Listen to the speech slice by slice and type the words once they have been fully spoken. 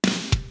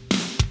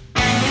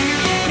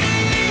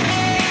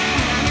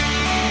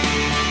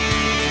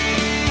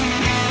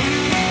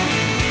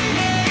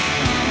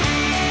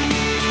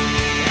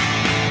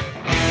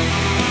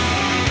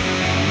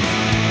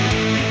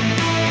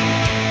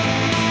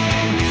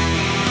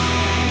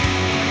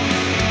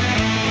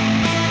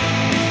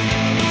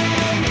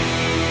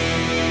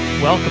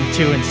Welcome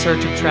to In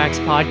Search of Tracks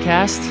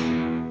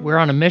podcast. We're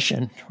on a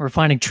mission. We're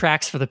finding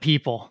tracks for the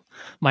people.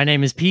 My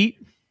name is Pete.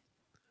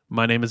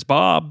 My name is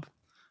Bob.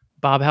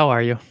 Bob, how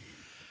are you?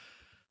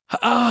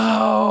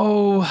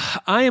 Oh,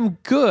 I am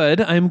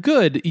good. I'm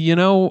good.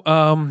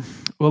 Well,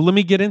 let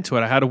me get into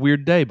it. I had a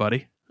weird day,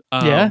 buddy.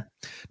 Yeah?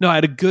 No, I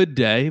had a good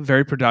day.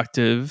 Very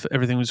productive.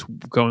 Everything was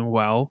going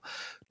well.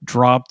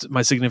 Dropped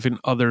my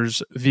significant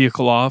other's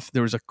vehicle off.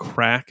 There was a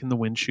crack in the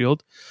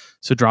windshield.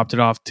 So dropped it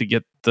off to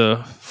get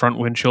the front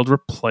windshield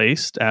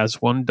replaced,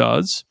 as one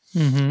does.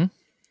 Mm-hmm.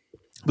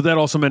 But that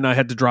also meant I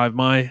had to drive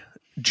my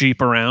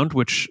Jeep around,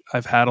 which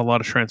I've had a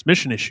lot of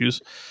transmission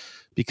issues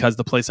because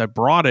the place I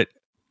brought it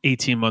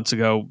 18 months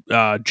ago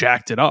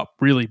jacked it up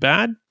really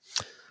bad.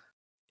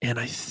 And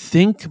I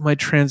think my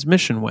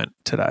transmission went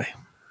today.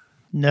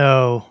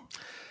 No.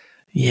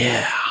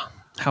 Yeah.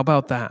 How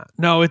about that?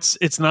 No,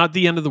 it's not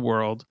the end of the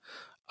world.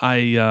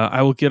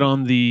 I will get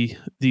on the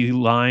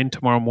line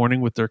tomorrow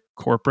morning with their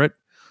corporate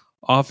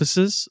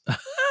offices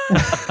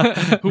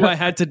who I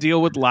had to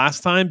deal with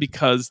last time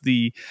because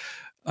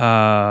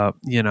because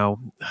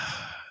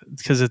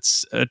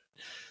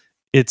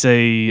it's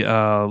a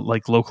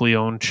like locally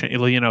owned chain,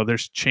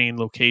 there's chain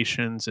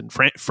locations and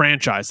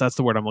franchise. That's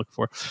the word I'm looking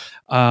for.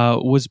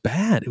 Was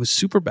bad. It was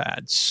super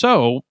bad.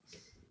 So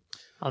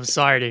I'm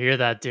sorry to hear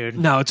that, dude.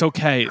 no, it's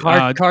okay.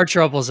 Car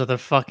troubles are the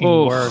fucking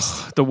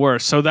worst. The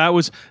worst. So that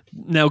was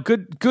now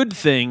good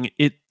thing.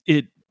 It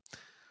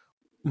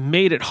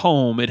made it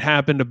home. It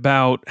happened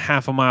about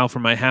half a mile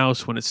from my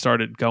house when it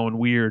started going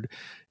weird.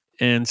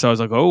 And so I was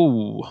like,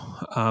 so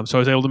I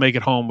was able to make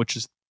it home, which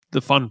is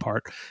the fun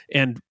part.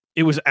 And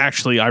it was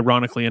actually,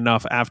 ironically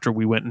enough, after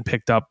we went and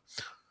picked up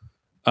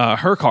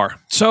her car.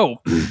 So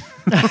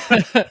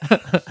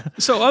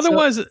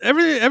otherwise,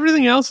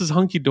 everything else is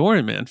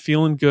hunky-dory, man.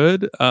 Feeling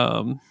good.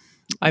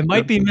 I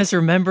might be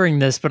misremembering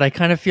this, but I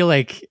kind of feel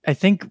like, I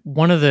think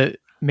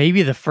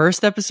maybe the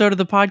first episode of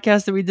the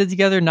podcast that we did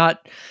together,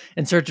 not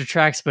In Search of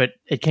Tracks, but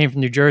it came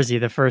from New Jersey,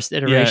 the first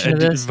iteration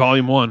of this.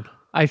 Volume 1.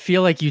 I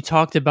feel like you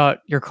talked about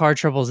your car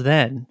troubles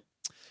then.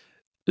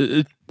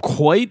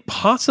 Quite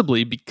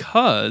possibly,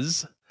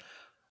 because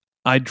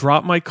I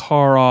dropped my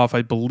car off,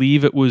 I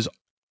believe it was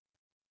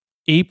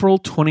April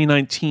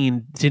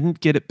 2019,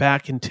 didn't get it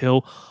back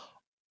until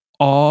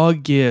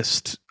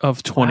August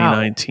of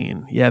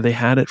 2019. Wow. Yeah, they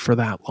had it for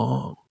that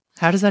long.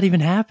 How does that even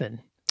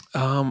happen?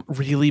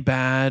 Really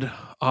bad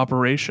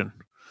operation.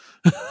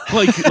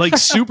 like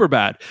super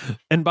bad.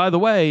 And by the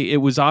way, it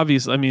was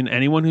obvious. I mean,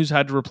 anyone who's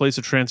had to replace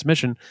a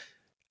transmission,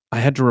 I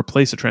had to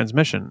replace a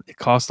transmission. It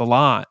cost a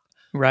lot.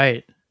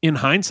 Right. In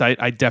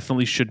hindsight, I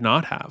definitely should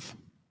not have.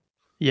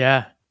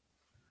 Yeah.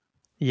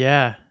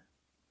 Yeah.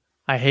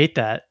 I hate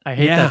that. I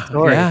hate that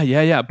story.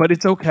 Yeah. But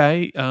it's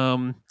okay.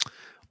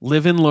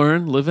 Live and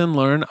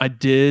learn. I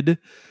did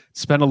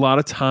spend a lot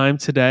of time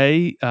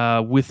today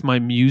with my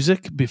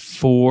music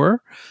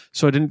before,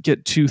 so I didn't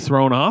get too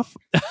thrown off.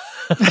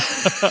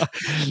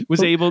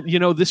 Was able,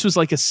 this was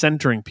like a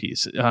centering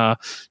piece.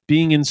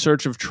 Being in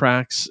search of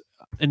tracks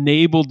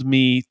enabled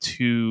me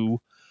to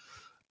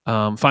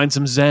find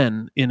some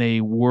zen in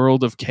a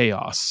world of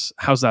chaos.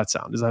 How's that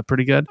sound? Is that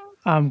pretty good?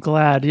 I'm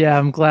glad. Yeah,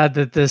 I'm glad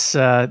that this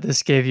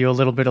gave you a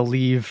little bit of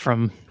leave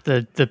from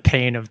the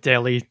pain of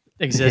daily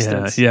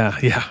existence. Yeah,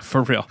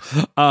 for real.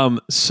 I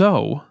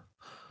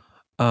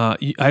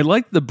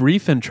like the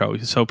brief intro,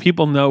 so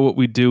people know what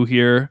we do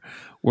here.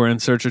 We're In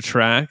Search of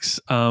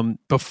Tracks.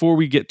 Before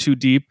we get too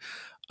deep,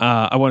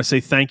 I want to say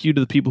thank you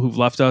to the people who've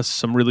left us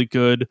some really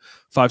good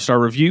 5-star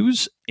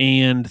reviews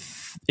and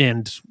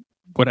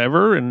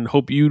whatever, and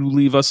hope you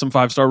leave us some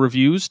 5-star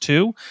reviews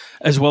too,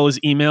 as well as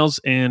emails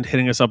and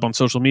hitting us up on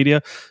social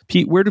media.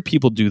 Pete, where do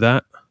people do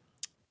that?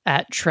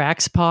 At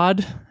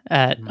TracksPod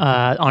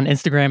on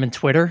Instagram and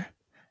Twitter.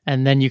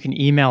 And then you can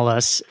email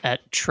us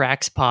at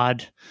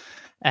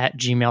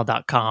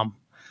trackspod@gmail.com.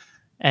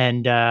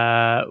 And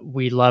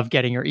we love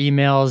getting your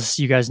emails.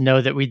 You guys know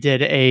that we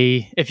did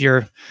if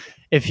you're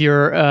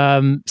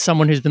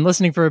someone who's been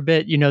listening for a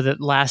bit, you know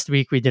that last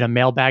week we did a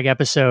mailbag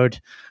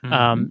episode.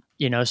 Mm-hmm.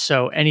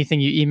 So anything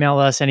you email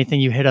us,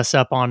 anything you hit us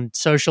up on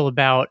social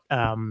about,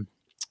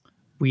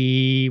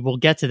 we will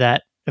get to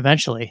that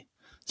eventually.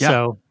 Yeah.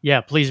 So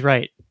please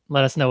write.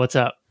 Let us know what's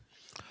up.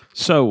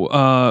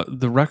 So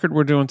the record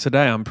we're doing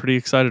today, I'm pretty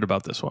excited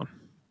about this one.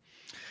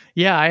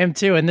 Yeah, I am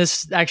too. And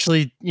this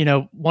actually,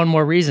 one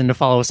more reason to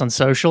follow us on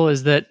social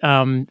is that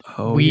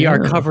we are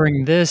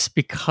covering this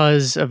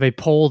because of a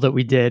poll that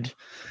we did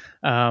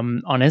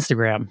on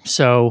Instagram.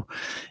 So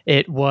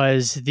it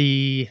was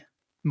the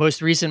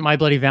most recent My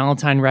Bloody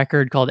Valentine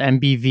record called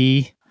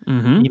MBV,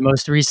 the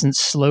most recent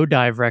Slow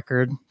Dive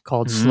record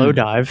called Slow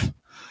Dive,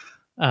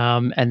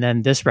 and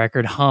then this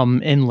record,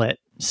 Hum Inlet.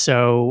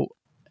 So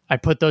I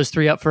put those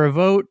three up for a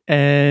vote,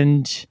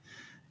 and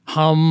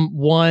Hum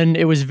won.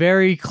 It was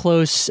very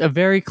close. A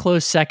very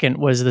close second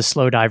was the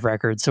Slow Dive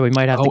record. So we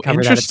might have to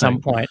cover that at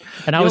some point.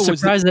 And I was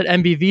surprised that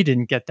MBV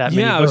didn't get that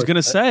many votes. I was going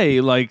to say,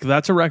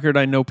 that's a record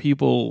I know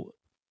people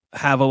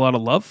have a lot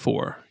of love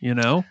for,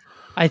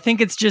 I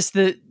think it's just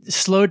that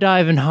Slow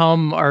Dive and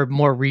Hum are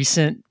more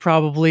recent,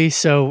 probably.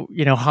 So,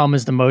 Hum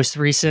is the most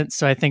recent.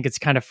 So I think it's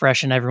kind of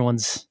fresh in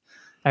everyone's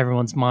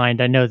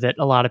mind. I know that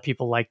a lot of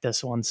people like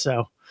this one.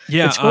 So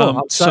Yeah. it's cool. I'm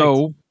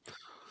psyched.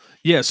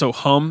 So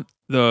Hum,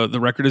 the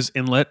record is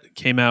Inlet,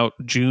 came out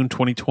June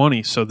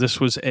 2020. So this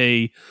was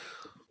a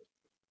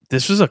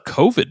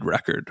COVID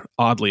record,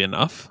 oddly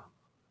enough.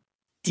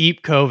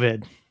 Deep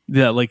COVID.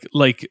 Yeah, like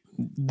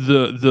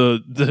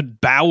the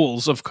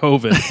bowels of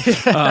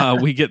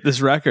COVID. We get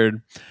this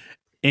record,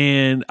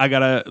 and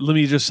let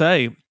me just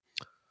say,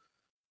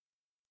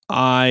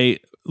 I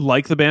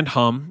like the band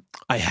Hum.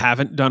 I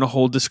haven't done a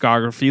whole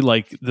discography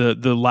like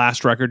the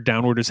last record,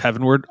 Downward is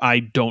Heavenward.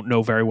 I don't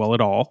know very well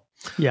at all.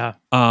 Yeah.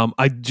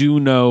 I do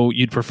know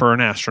You'd Prefer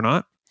an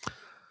Astronaut.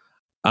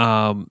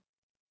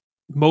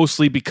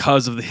 Mostly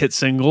because of the hit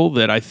single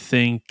that I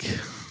think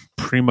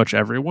pretty much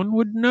everyone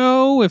would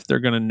know if they're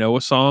going to know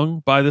a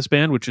song by this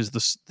band, which is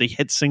the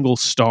hit single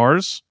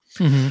Stars.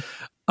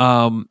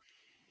 Mm-hmm.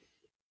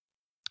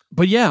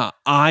 But yeah,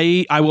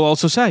 I will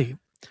also say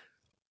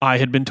I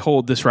had been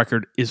told this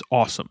record is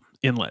awesome,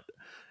 Inlet,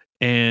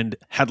 and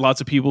had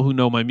lots of people who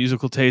know my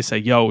musical taste say,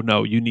 yo,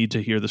 no, you need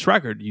to hear this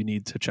record. You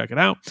need to check it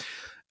out.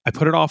 I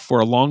put it off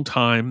for a long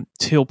time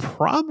till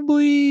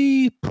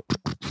probably a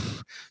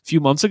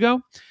few months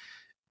ago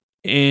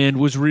and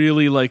was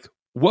really like,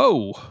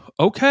 whoa,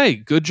 okay,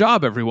 good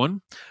job,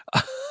 everyone.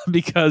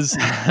 Because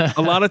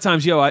a lot of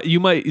times,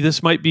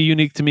 this might be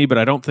unique to me, but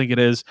I don't think it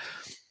is.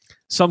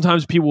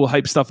 Sometimes people will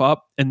hype stuff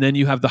up and then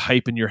you have the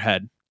hype in your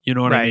head. You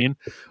know what I mean?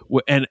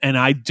 And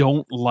I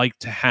don't like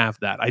to have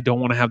that. I don't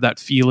want to have that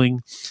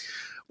feeling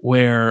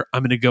where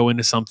I'm going to go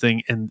into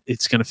something and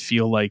it's going to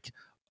feel like,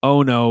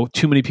 oh no,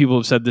 too many people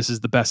have said this is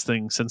the best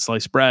thing since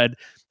sliced bread.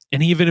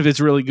 And even if it's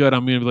really good,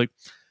 I'm going to be like,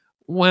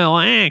 well,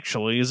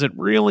 actually, is it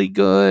really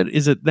good?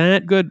 Is it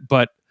that good?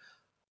 But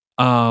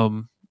I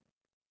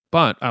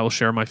will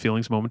share my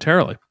feelings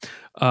momentarily.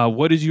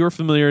 What is your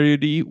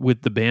familiarity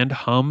with the band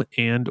Hum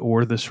and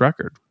or this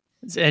record?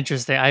 It's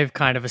interesting. I have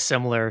kind of a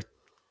similar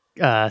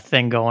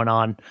thing going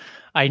on.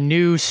 I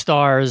knew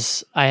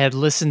Stars. I had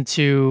listened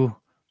to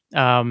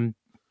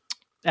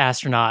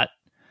Astronaut.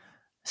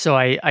 So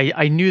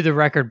I knew the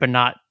record, but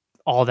not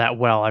all that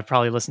well. I've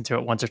probably listened to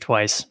it once or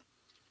twice.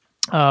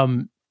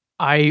 When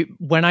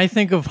I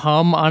think of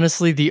Hum,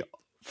 honestly, the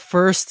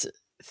first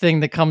thing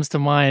that comes to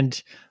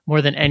mind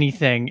more than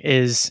anything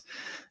is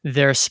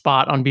their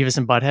spot on Beavis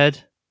and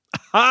Butthead.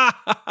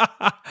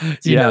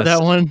 Do you know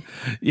that one?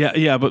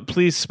 Yeah, but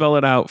please spell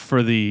it out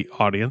for the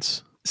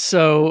audience.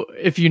 So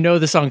if you know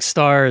the song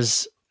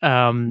Stars,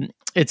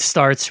 it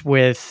starts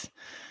with,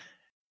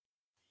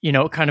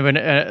 kind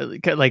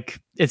of like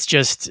it's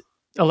just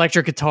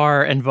electric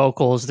guitar and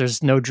vocals.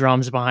 There's no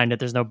drums behind it.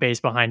 There's no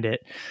bass behind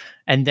it.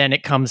 And then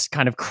it comes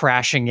kind of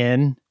crashing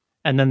in.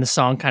 And then the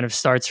song kind of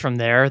starts from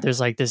there. There's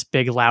like this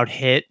big loud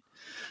hit.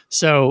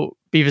 So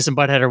Beavis and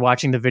Butthead are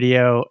watching the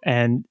video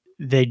and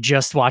they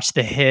just watched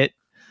the hit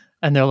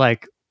and they're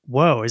like,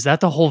 whoa, is that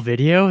the whole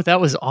video?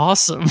 That was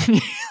awesome.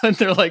 And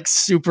they're like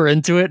super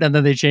into it. And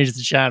then they changed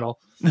the channel.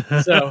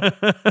 So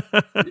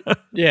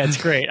yeah,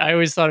 it's great. I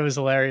always thought it was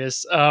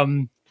hilarious.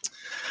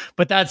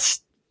 But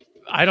that's,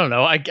 I don't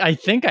know. I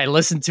think I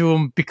listened to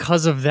them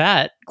because of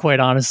that, quite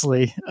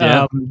honestly.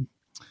 Yeah.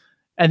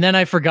 And then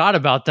I forgot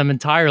about them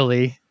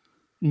entirely.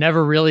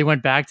 Never really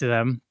went back to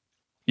them.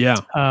 Yeah.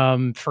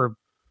 For,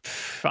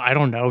 I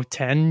don't know,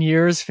 10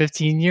 years,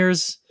 15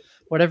 years,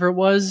 whatever it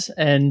was.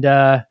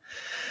 And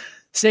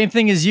same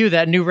thing as you.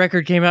 That new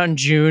record came out in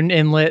June,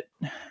 Inlet.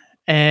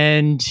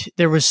 And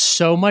there was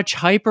so much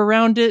hype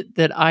around it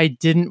that I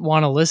didn't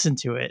want to listen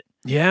to it.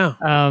 Yeah.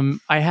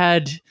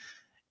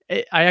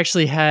 I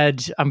actually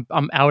had,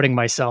 I'm outing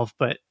myself,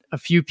 but a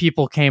few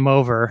people came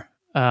over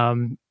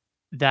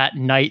that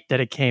night that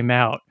it came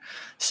out.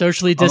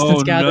 Socially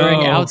distanced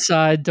gathering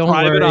outside. Don't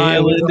Private worry.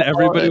 island.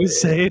 Everybody was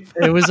safe.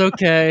 It was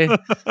okay.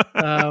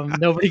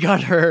 Nobody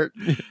got hurt.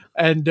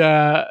 And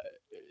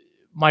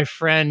my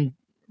friend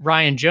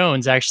Ryan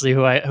Jones, actually,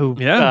 who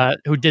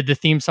did the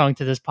theme song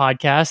to this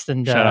podcast,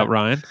 and shout out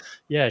Ryan.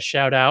 Yeah,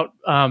 shout out.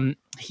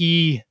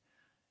 He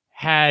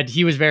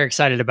was very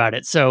excited about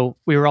it. So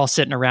we were all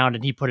sitting around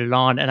and he put it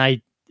on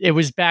and it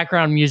was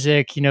background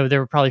music. There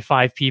were probably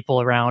 5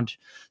 people around.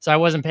 So I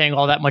wasn't paying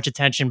all that much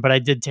attention, but I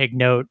did take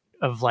note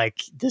of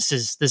like, this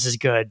is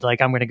good.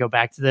 Like, I'm going to go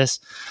back to this,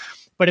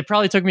 but it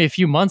probably took me a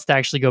few months to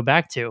actually go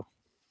back to.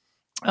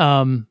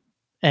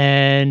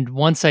 And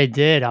once I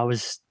did, I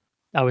was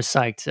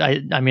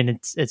psyched. I mean,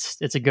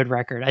 it's a good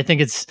record. I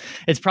think it's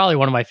probably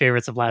one of my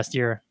favorites of last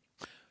year.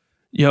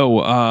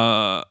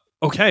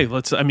 Okay,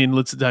 let's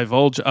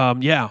divulge.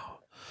 Yeah,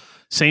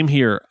 same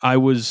here. I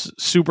was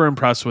super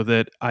impressed with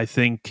it. I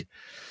think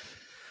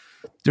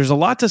there's a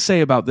lot to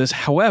say about this.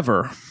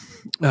 However,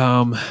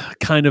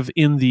 kind of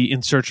in the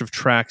In Search of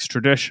Tracks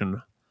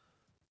tradition,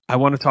 I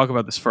want to talk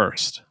about this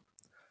first.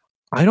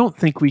 I don't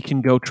think we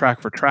can go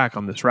track for track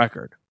on this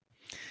record.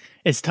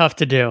 It's tough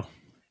to do.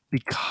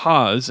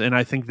 Because, and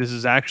I think this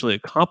is actually a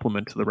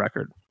compliment to the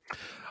record,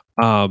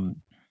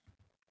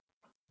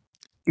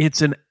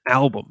 it's an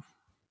album.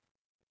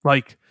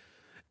 Like,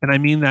 and I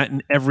mean that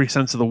in every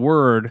sense of the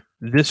word.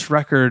 This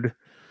record,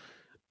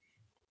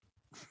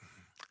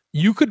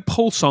 you could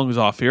pull songs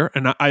off here,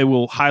 and I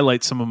will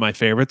highlight some of my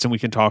favorites, and we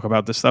can talk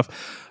about this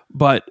stuff.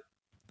 But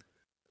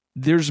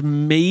there's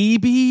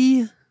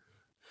maybe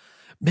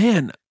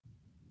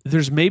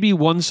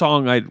one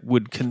song I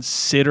would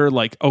consider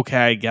like, okay,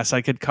 I guess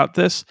I could cut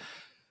this.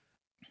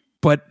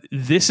 But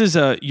this is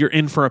you're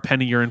in for a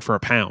penny, you're in for a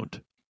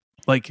pound.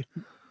 Like,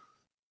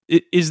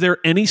 is there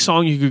any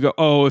song you could go,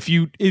 oh, if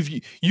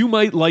you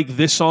might like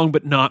this song,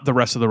 but not the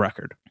rest of the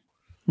record?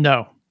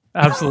 No,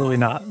 absolutely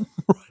not.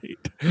 Right.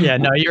 Yeah,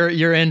 no,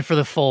 you're in for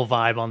the full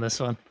vibe on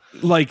this one.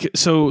 Like,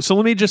 so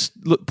let me just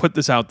put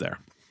this out there.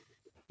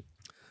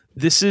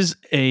 This is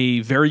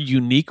a very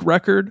unique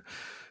record,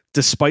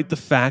 despite the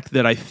fact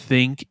that I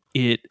think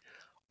it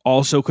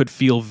also could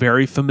feel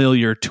very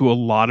familiar to a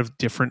lot of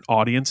different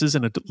audiences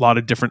and a lot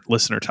of different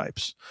listener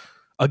types.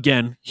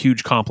 Again,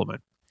 huge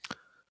compliment.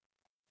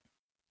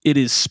 It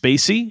is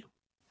spacey.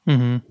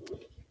 Mm-hmm.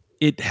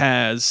 It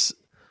has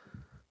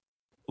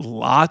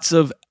lots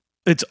of...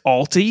 It's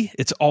alty.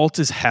 It's alt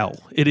as hell.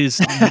 It is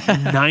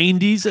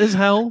 90s as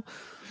hell.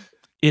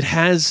 It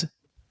has...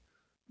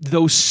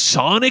 Though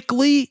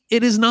sonically,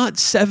 it is not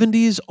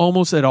 70s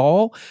almost at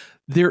all.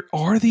 There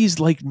are these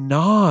like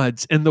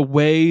nods, and the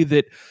way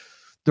that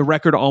the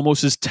record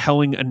almost is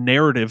telling a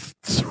narrative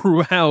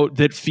throughout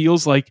that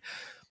feels like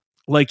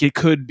it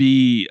could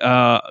be,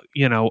 a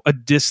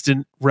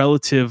distant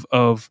relative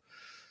of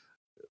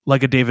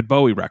like a David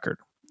Bowie record,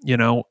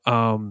 and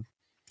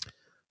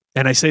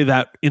I say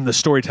that in the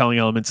storytelling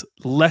elements,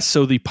 less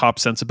so the pop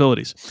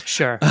sensibilities.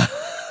 Sure.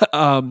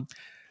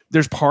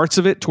 There's parts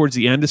of it towards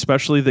the end,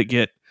 especially, that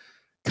get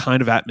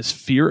kind of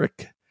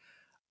atmospheric.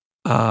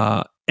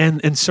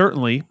 And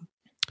certainly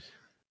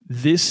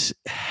this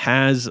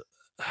has,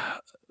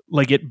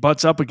 like, it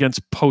butts up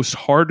against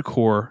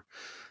post-hardcore,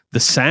 the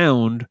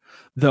sound,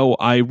 though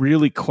I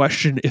really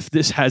question if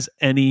this has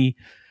any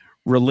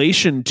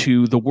relation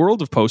to the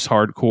world of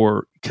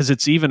post-hardcore, because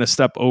it's even a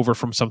step over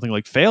from something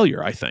like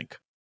Failure, I think.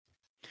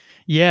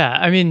 Yeah,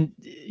 I mean,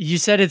 you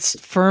said it's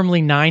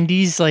firmly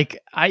 90s. Like,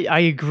 I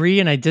agree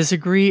and I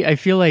disagree. I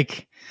feel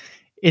like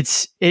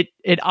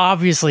it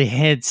obviously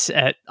hints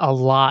at a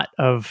lot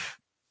of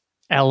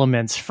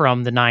elements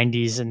from the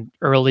 90s and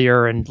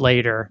earlier and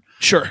later.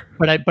 Sure.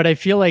 But I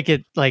feel like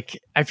it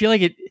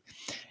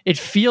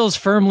feels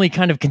firmly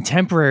kind of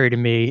contemporary to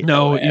me.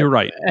 No, you're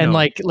right. And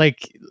like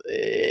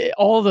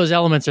all of those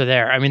elements are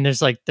there. I mean,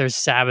 there's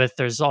Sabbath,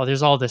 there's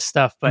all this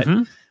stuff, but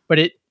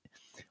it,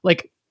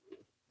 like,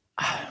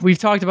 we've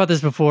talked about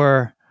this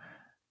before.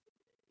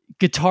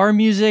 Guitar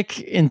music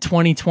in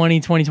 2020,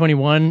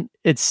 2021,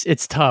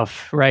 it's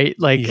tough, right?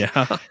 Like,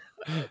 yeah.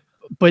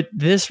 But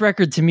this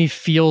record to me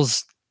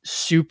feels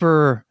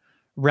super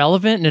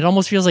relevant, and it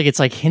almost feels like it's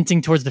like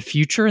hinting towards the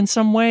future in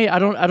some way. I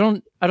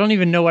don't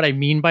even know what I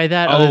mean by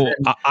that. Oh,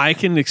 I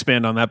can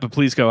expand on that, but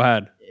please go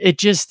ahead. It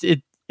just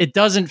it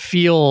doesn't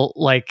feel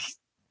like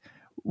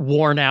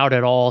worn out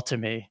at all to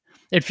me.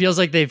 It feels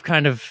like they've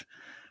kind of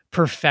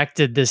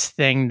perfected this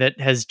thing that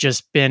has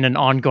just been an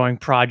ongoing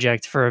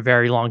project for a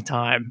very long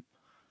time.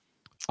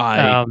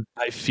 I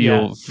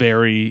feel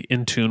very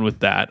in tune with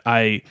that.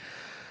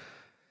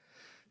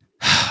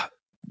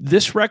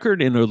 This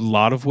record, in a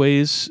lot of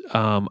ways,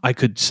 I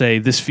could say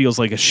this feels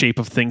like a Shape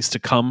of Things to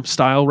Come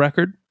style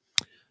record.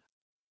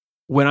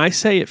 When I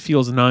say it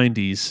feels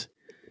 90s,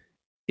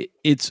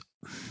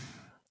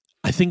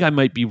 I think I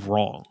might be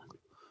wrong,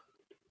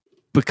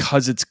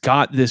 because it's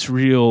got this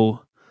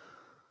real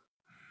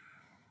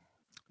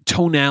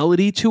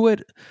tonality to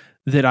it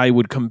that I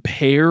would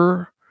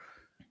compare.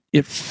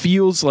 It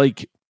feels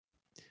like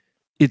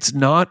it's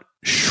not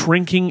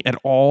shrinking at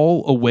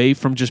all away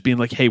from just being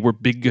like, hey, we're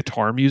big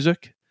guitar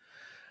music,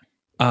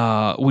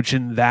 which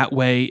in that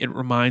way, it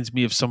reminds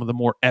me of some of the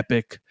more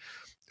epic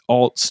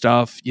alt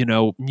stuff.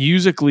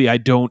 Musically, I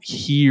don't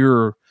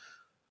hear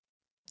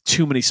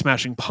too many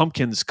Smashing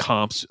Pumpkins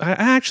comps.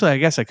 I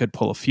guess I could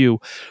pull a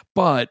few,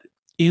 but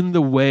in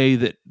the way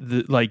that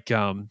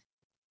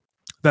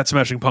that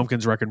Smashing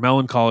Pumpkins record,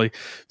 Melancholy,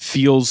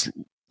 feels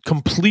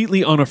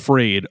completely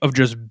unafraid of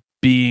just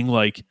being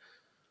like,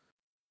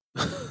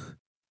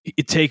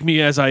 take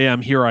me as I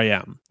am, here I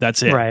am.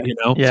 That's it. Right.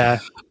 Yeah.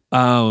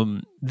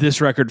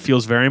 This record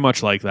feels very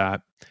much like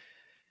that.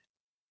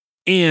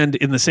 And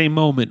in the same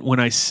moment, when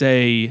I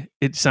say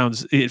it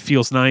feels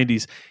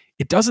 90s,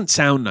 it doesn't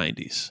sound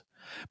 90s,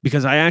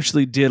 because I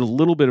actually did a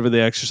little bit of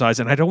the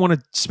exercise, and I don't want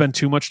to spend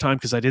too much time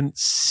because I didn't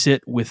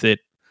sit with it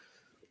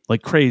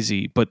like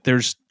crazy, but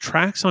there's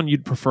tracks on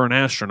You'd Prefer an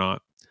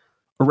Astronaut,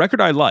 a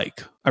record I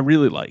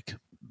really like.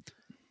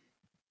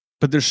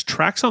 But there's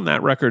tracks on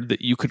that record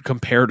that you could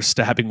compare to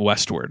Stabbing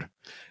Westward.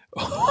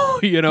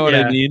 You know what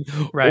I mean?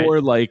 Right.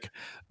 Or like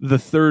the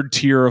third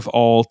tier of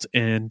alt,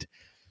 and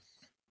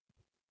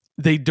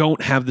they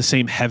don't have the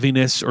same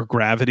heaviness or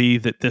gravity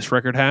that this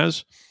record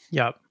has.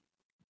 Yep.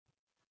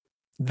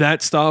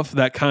 That stuff,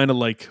 that kind of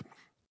like,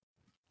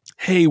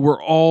 hey,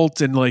 we're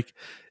alt, and like,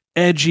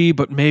 edgy,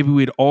 but maybe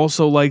we'd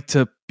also like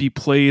to be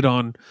played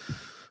on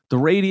the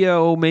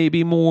radio,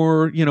 maybe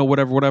more,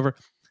 whatever.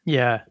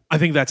 Yeah. I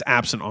think that's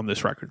absent on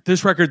this record.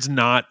 This record's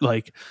not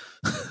like,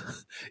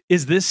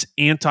 is this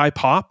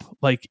anti-pop?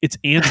 Like, it's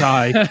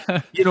anti,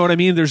 you know what I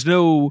mean? There's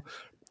no,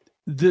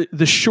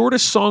 the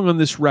shortest song on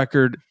this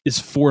record is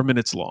 4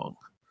 minutes long.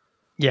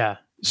 Yeah.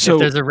 So if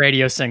there's a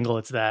radio single,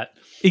 it's that.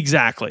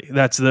 Exactly.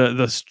 That's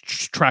the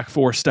track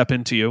 4, Step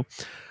Into You,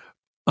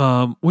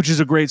 which is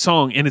a great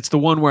song. And it's the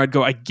one where I'd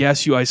go, I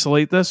guess you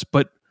isolate this,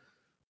 but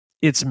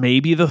it's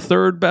maybe the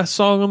third best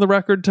song on the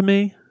record to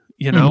me,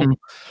 Mm-hmm.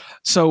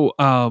 So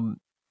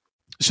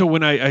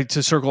when I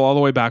to circle all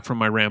the way back from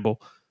my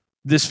ramble,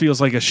 this feels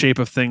like a Shape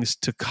of Things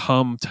to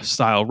Come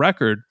style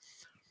record.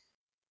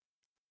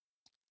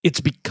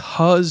 It's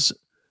because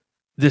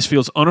this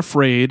feels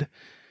unafraid.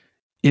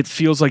 It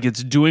feels like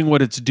it's doing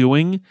what it's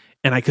doing.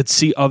 And I could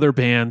see other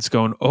bands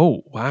going,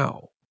 oh,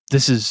 wow,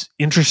 this is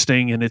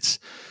interesting. And it's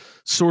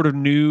sort of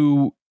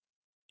new.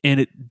 And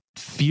it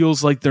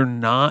feels like they're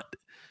not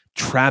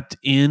trapped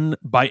in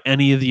by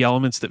any of the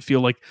elements that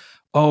feel like,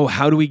 oh,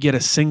 how do we get a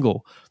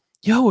single?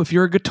 Yo, if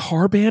you're a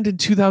guitar band in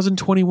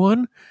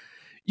 2021,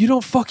 you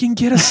don't fucking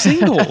get a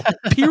single,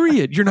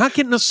 period. You're not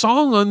getting a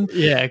song on,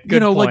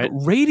 like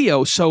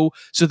radio. So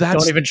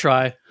that's... Don't even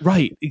try.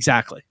 Right,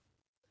 exactly.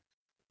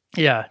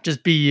 Yeah,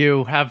 just be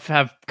you,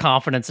 have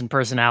confidence and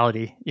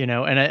personality,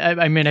 and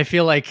I mean, I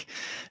feel like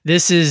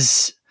this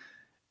is...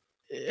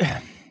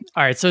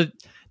 All right, so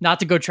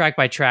not to go track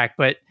by track,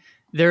 but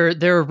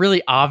there are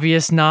really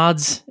obvious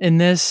nods in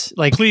this.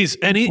 Like, please,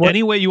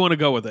 any way you want to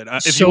go with it.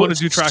 If you want to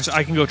do tracks,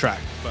 I can go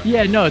track. But.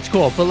 Yeah, no, it's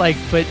cool.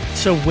 But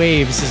so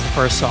Waves is the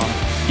first song.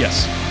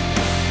 Yes.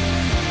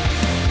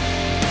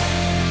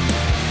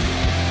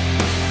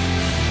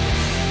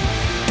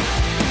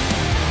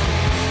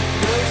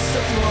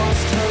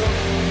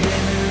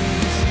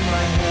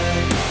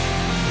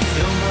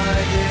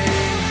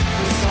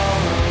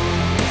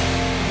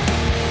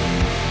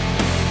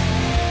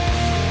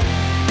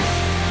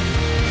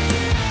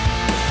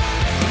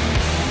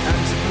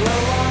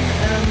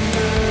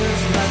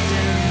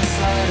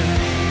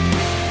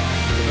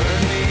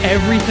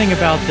 Everything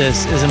about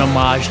this is an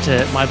homage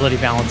to My Bloody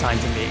Valentine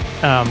to me.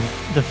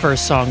 The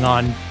first song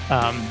on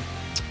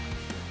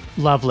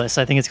Loveless,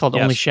 I think it's called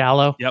Only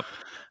Shallow. Yep.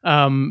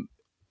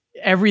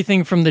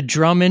 Everything from the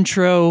drum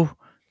intro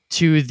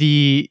to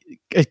the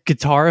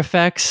guitar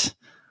effects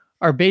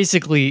are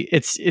basically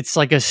it's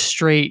like a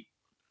straight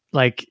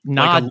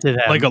nod to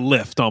them, like a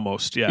lift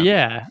almost. Yeah.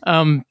 Yeah.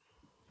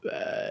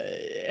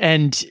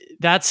 And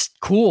that's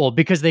cool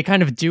because they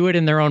kind of do it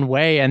in their own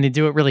way and they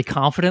do it really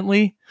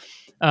confidently.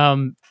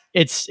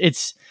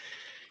 It's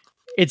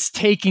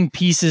taking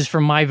pieces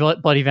from My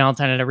Bloody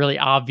Valentine in a really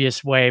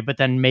obvious way, but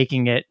then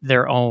making it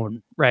their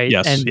own, right?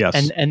 Yes,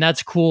 and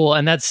that's cool,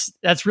 and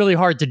that's really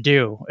hard to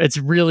do. It's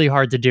really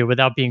hard to do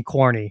without being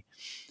corny.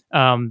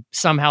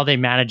 Somehow they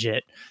manage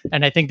it,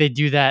 and I think they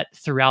do that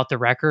throughout the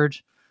record.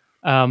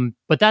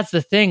 But that's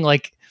the thing.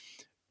 Like,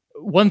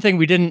 one thing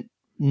we didn't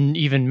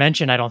even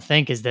mention, I don't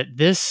think, is that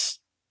this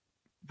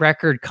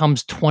record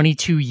comes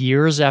 22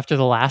 years after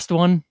the last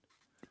one.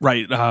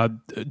 Right.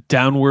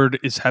 Downward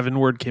is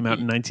Heavenward came out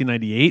in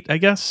 1998, I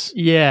guess.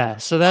 Yeah.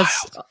 So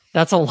that's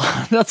a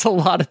lot. That's a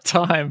lot of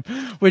time.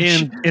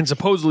 And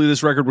supposedly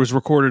this record was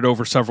recorded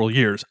over several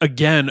years.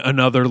 Again,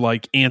 another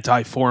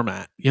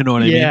anti-format. You know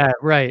what I mean? Yeah.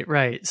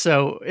 Right.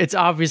 So it's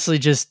obviously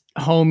just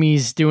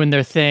homies doing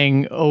their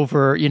thing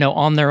over,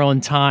 on their own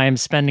time,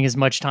 spending as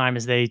much time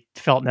as they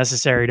felt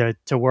necessary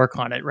to work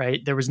on it. Right.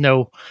 There was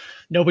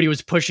nobody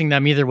was pushing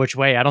them either which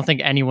way. I don't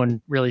think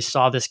anyone really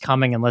saw this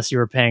coming unless you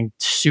were paying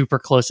super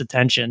close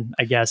attention,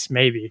 I guess,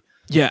 maybe.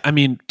 Yeah, I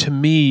mean, to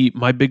me,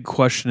 my big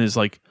question is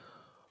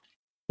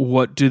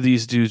what do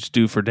these dudes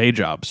do for day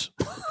jobs?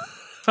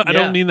 I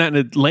don't mean that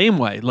in a lame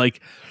way.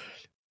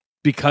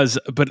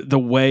 But the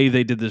way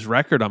they did this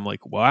record, I'm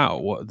like,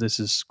 wow, this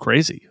is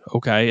crazy.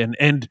 Okay.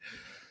 And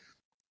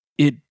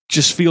it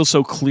just feels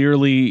so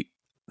clearly,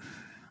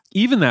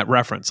 even that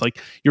reference,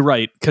 you're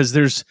right. Cause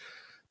there's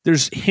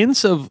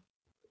hints of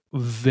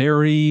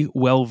very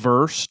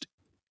well-versed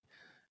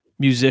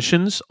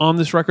musicians on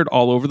this record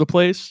all over the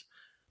place.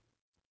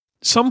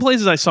 Some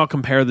places I saw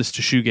compare this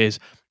to shoegaze.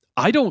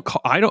 I wouldn't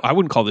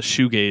call this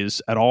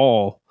shoegaze at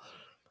all,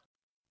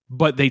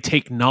 but they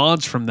take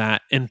nods from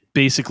that and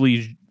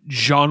basically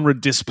genre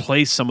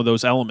displace some of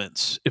those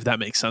elements, if that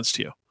makes sense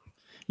to you.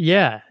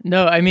 Yeah.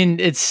 No, I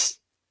mean,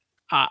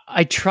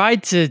 I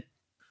tried to,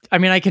 I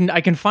mean, I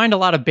can find a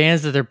lot of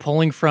bands that they're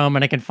pulling from,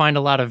 and I can find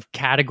a lot of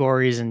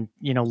categories and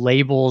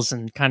labels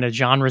and kind of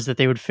genres that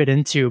they would fit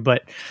into,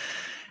 but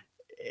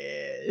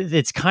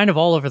it's kind of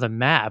all over the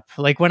map.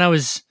 Like when I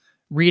was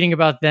reading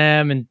about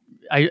them, and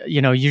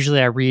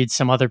usually I read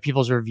some other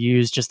people's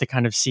reviews just to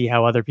kind of see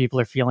how other people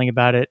are feeling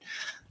about it.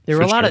 There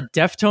were a lot of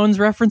Deftones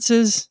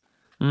references.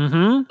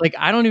 Mm-hmm.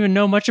 I don't even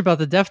know much about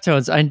the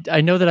Deftones.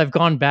 I know that I've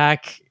gone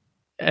back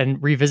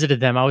and revisited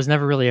them. I was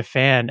never really a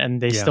fan,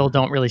 and they still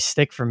don't really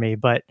stick for me.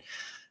 But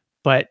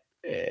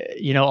a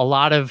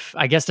lot of,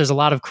 I guess there's a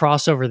lot of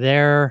crossover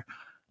there.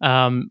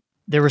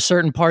 there were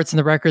certain parts in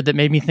the record that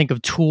made me think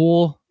of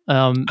Tool.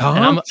 And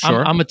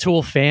Sure. I'm a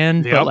Tool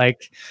fan, Yep. but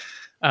like,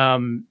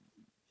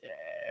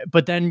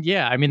 but then,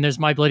 yeah, I mean, there's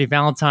My Bloody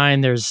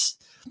Valentine. There's,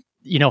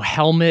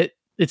 Helmet.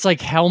 It's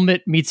like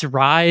Helmet meets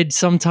Ride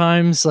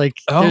sometimes.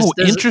 Like, there's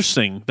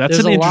interesting. That's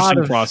an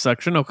interesting cross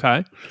section.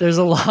 Okay. There's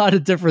a lot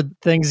of different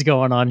things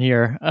going on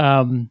here.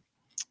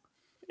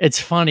 It's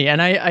funny.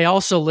 And I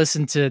also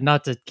listened to,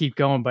 not to keep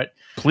going, but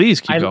please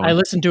keep going. I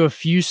listened to a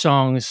few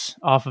songs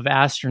off of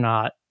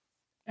Astronaut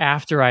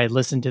after I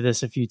listened to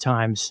this a few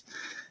times.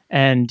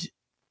 And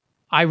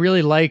I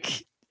really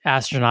like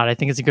Astronaut. I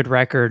think it's a good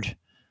record,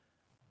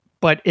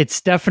 but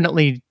it's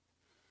definitely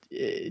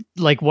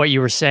like what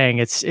you were saying.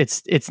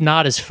 It's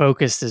not as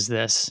focused as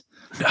this.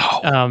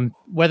 No.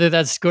 Whether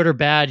that's good or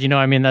bad,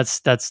 I mean,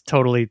 that's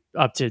totally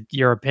up to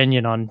your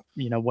opinion on,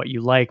 what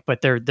you like,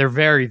 but they're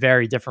very,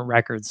 very different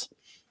records.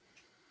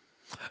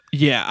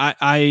 Yeah,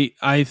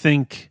 I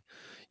think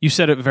you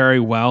said it very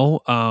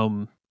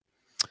well.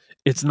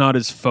 It's not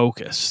as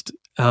focused.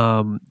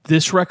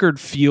 This record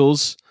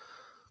feels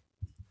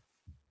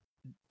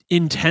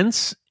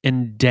intense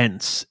and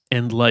dense,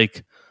 and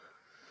like,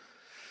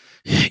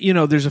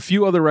 there's a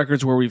few other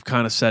records where we've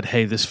kind of said,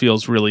 hey, this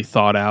feels really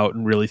thought out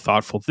and really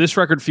thoughtful. This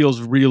record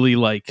feels really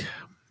like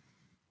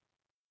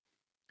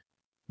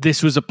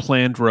this was a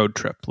planned road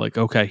trip. Like,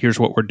 okay, here's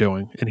what we're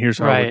doing, and here's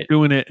how we're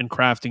doing it and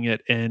crafting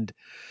it. And,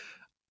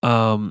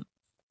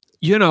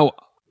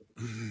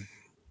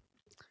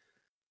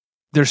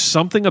 there's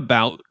something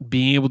about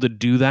being able to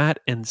do that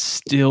and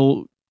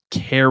still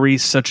carry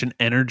such an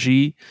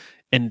energy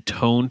and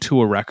tone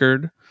to a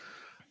record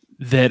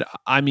that,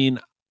 I mean,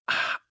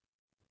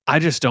 I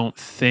just don't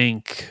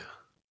think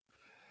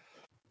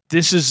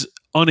this is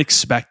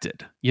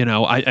unexpected.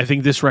 I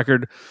think this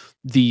record,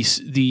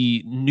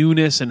 the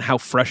newness and how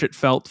fresh it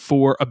felt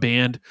for a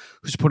band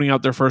who's putting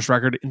out their first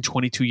record in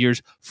 22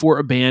 years, for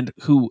a band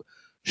who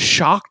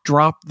shock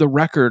dropped the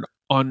record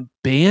on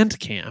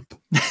Bandcamp.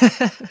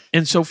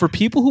 And so for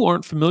people who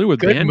aren't familiar with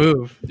Good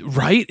move,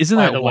 right? Isn't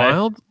that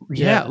wild?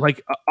 Yeah.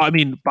 Like, I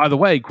mean, by the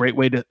way, great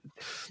way to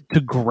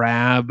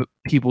grab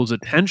people's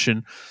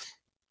attention.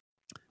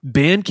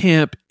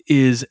 Bandcamp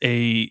is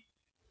a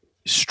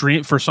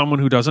stream, for someone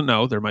who doesn't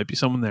know, there might be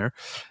someone there.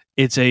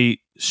 It's a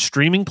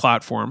streaming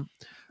platform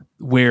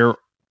where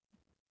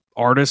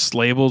artists,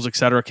 labels,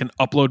 etc., can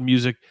upload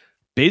music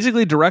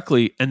basically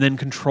directly and then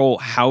control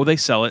how they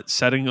sell it,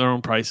 setting their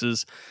own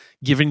prices,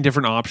 giving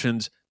different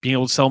options, being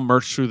able to sell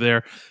merch through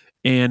there.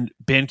 And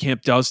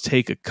Bandcamp does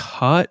take a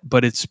cut,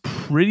 but it's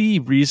pretty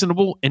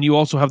reasonable. And you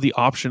also have the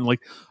option like,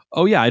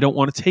 oh yeah, I don't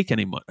want to take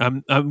any money.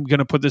 I'm going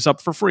to put this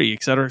up for free,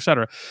 et cetera, et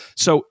cetera.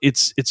 So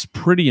it's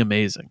pretty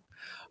amazing.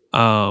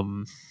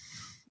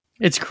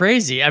 It's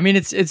crazy. I mean,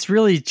 it's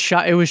really,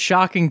 it was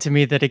shocking to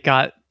me that it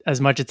got as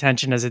much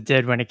attention as it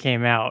did when it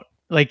came out.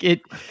 Like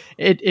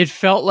it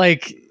felt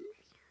like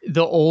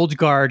the old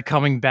guard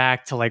coming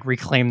back to like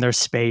reclaim their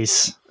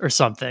space or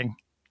something,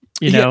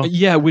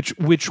 Yeah.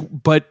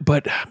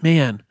 But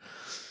man,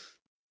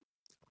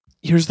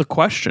 here's the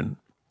question.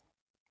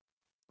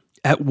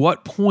 At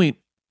what point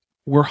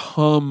were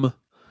Hum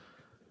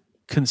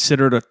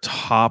considered a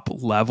top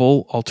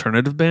level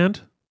alternative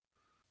band?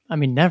 I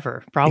mean,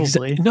 never,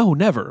 probably. No,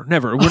 never.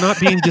 We're not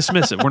being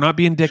dismissive. We're not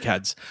being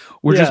dickheads.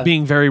 We're just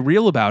being very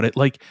real about it.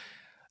 Like,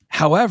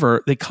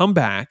 however, they come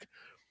back,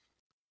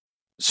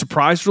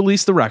 surprise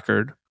release the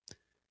record.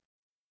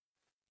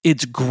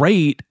 It's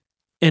great.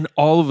 And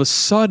all of a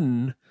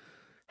sudden,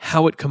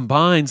 how it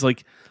combines,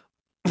 like,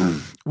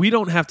 we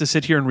don't have to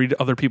sit here and read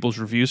other people's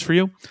reviews for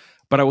you,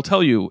 but I will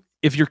tell you,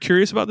 if you're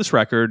curious about this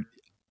record,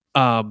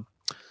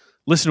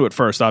 listen to it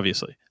first,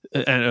 obviously,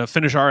 and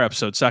finish our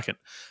episode second.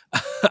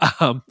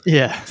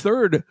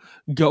 Third,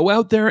 go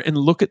out there and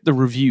look at the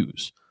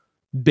reviews.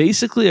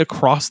 Basically,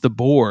 across the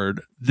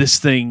board, this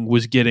thing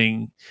was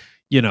getting,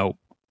 80%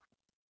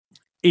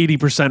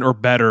 or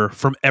better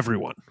from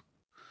everyone,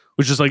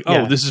 which is like,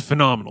 oh, this is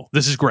phenomenal.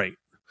 This is great.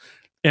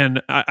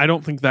 And I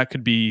don't think that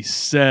could be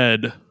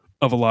said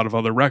of a lot of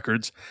other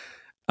records,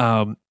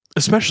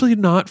 especially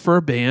not for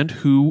a band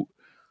who,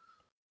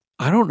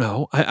 I don't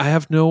know. I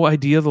have no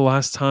idea the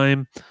last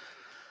time,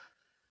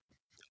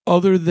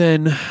 other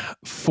than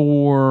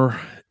for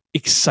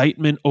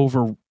excitement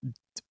over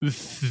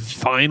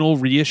final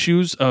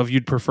reissues of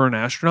You'd Prefer an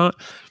Astronaut,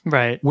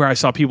 right? Where I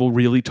saw people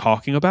really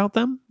talking about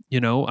them.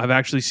 I've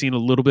actually seen a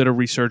little bit of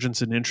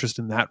resurgence and interest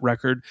in that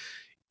record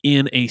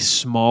in a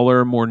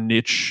smaller, more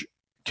niche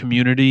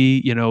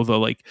community.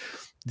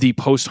 The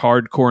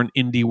post-hardcore and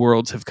indie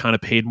worlds have kind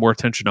of paid more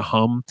attention to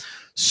Hum,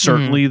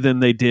 certainly than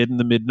they did in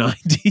the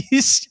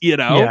mid-90s,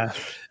 Yeah,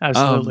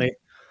 absolutely.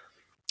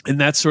 And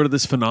that's sort of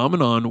this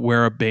phenomenon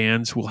where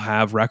bands will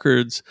have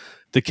records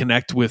that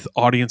connect with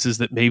audiences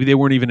that maybe they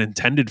weren't even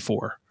intended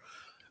for.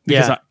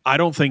 Because I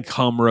don't think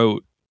Hum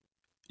wrote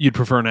You'd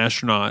Prefer an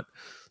Astronaut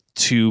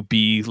to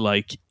be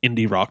like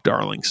indie rock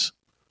darlings.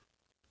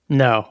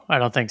 No, I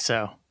don't think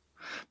so.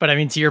 But I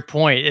mean, to your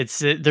point, it's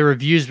the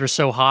reviews were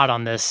so hot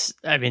on this.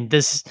 I mean,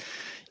 this,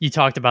 you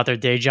talked about their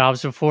day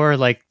jobs before.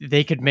 Like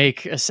they could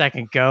make a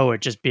second go at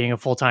just being a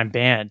full-time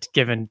band,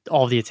 given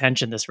all the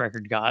attention this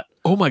record got.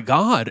 Oh my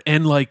God.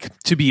 And like,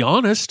 to be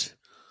honest,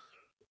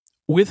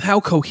 with how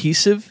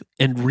cohesive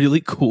and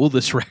really cool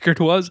this record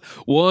was,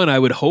 one, I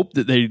would hope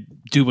that they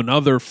do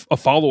a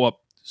follow-up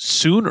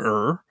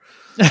sooner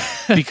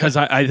because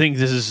I think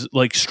this is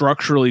like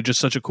structurally just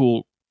such a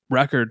cool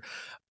record.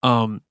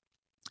 And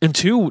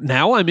two,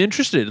 now I'm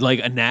interested.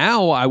 Like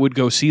now I would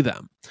go see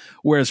them.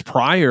 Whereas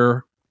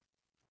prior,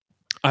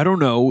 I don't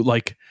know,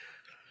 like,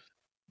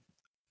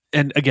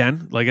 and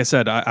again, like I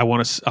said,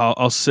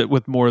 I'll sit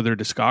with more of their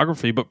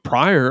discography, but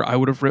prior I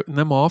would have written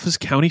them off as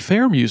county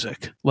fair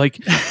music. Like,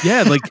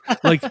 yeah,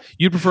 like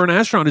You'd Prefer an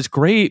Astronaut is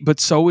great, but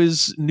so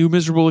is New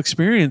Miserable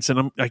Experience.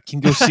 And I can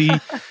go see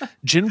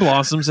Gin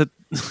Blossoms at,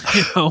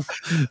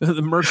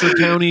 the Mercer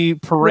County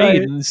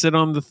Parade and sit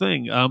on the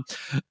thing.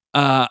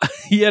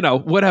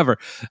 Whatever.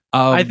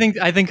 I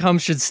think Hum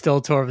should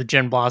still tour with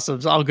Gin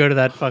Blossoms. I'll go to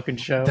that fucking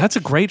show. That's a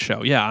great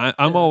show. Yeah,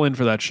 I'm all in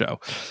for that show.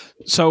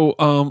 So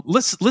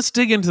let's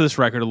dig into this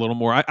record a little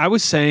more. I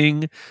was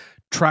saying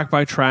track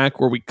by track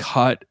where we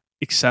cut,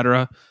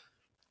 etc.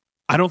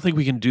 I don't think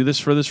we can do this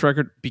for this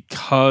record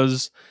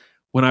because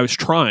when I was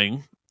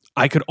trying,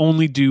 I could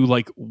only do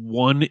like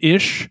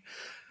one-ish.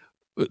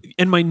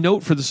 And my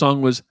note for the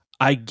song was,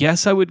 I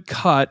guess I would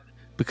cut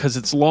because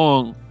it's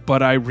long,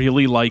 but I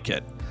really like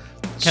it.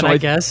 Can I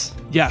guess?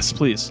 Yes,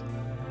 please.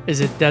 Is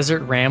it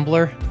Desert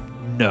Rambler?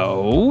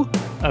 No.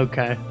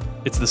 Okay.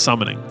 It's The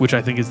Summoning, which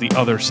I think is the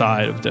other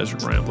side of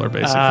Desert Rambler,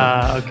 basically.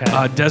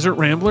 Okay. Desert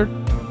Rambler,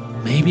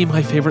 maybe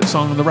my favorite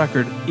song on the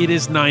record. It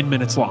is 9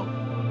 minutes long.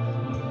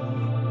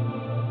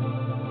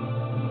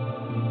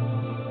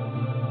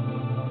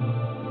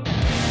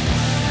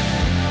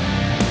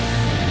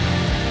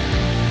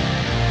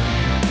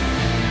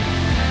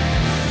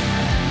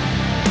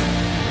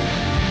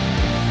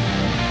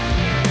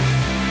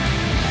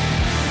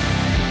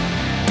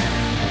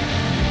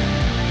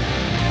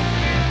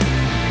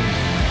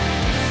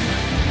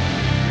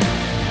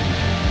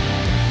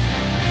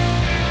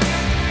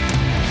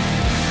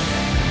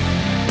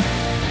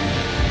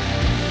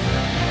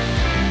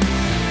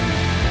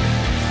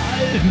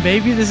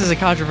 Maybe this is a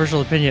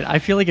controversial opinion. I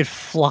feel like it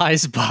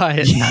flies by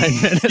at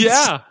 9 minutes.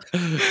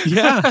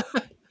 Yeah.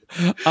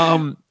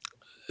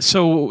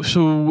 So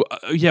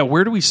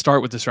where do we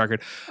start with this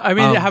record? I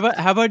mean,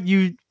 how about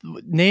you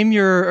name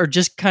your, or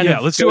just kind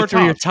of let's do our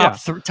through your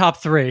top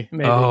three.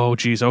 Maybe. Oh,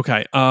 geez.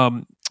 Okay.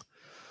 My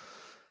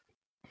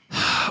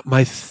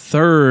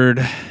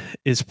third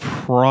is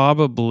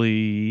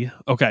probably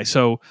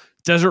So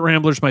Desert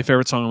Rambler is my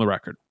favorite song on the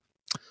record.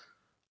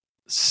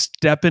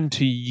 Step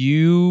Into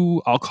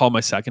You, I'll call my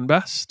second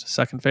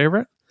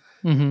favorite.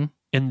 Mm-hmm.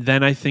 And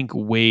then I think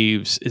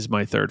Waves is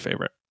my third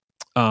favorite.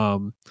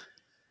 And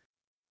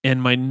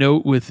my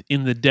note with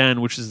In the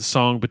Den, which is the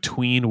song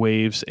between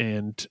Waves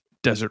and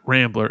Desert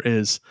Rambler,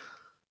 is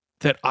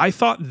that I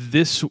thought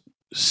this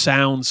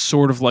sounds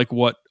sort of like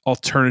what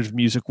alternative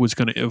music was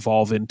going to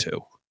evolve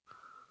into.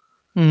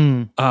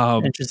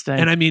 Interesting.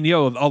 And I mean,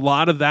 a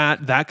lot of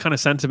that kind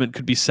of sentiment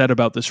could be said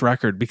about this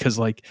record because,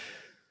 like,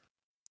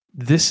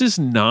 this is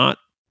not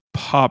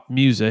pop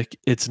music.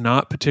 It's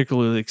not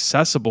particularly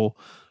accessible,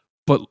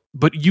 but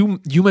you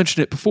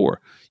mentioned it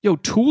before.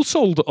 Tool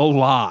sold a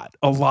lot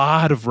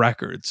of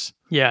records.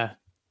 Yeah.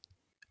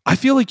 I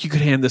feel like you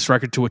could hand this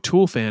record to a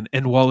Tool fan,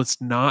 and while it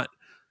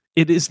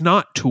is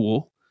not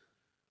Tool,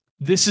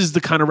 this is the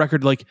kind of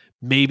record like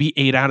maybe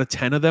 8 out of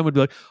 10 of them would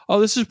be like,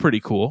 oh, this is pretty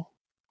cool.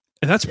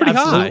 And that's pretty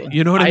high.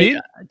 You know what I mean?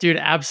 Dude,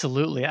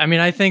 absolutely. I mean,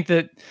 I think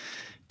that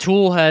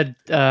Tool had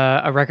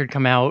a record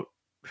come out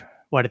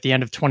at the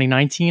end of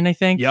 2019, I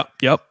think. Yep.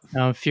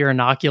 Fear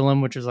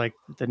Inoculum, which is like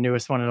the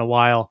newest one in a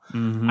while.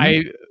 Mm-hmm.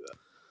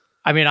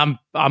 I mean,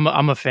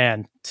 I'm a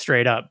fan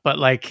straight up, but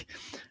like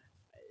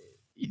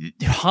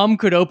Hum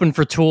could open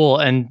for Tool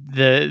and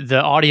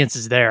the audience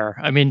is there.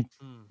 I mean,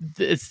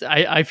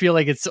 I feel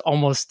like it's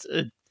almost,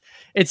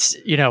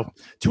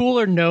 Tool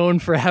are known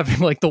for having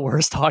like the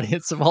worst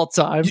audience of all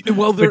time.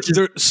 Well, they're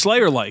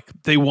Slayer-like.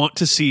 They want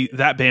to see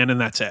that band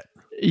and that's it.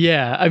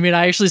 Yeah. I mean,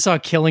 I actually saw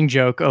Killing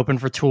Joke open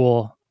for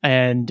Tool.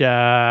 And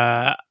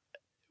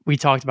we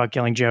talked about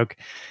Killing Joke.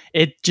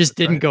 It just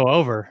didn't go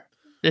over.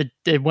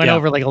 It went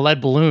over like a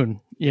lead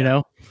balloon, you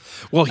know?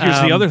 Well,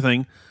 here's the other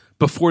thing.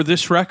 Before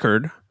this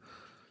record,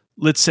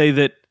 let's say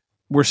that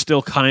we're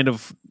still kind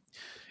of,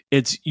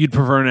 it's You'd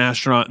Prefer an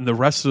Astronaut and the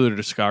rest of their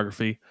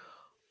discography.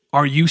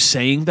 Are you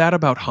saying that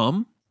about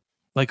Hum?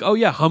 Like, oh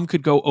yeah, Hum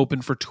could go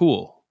open for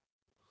Tool.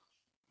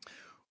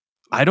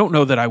 I don't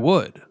know that I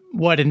would.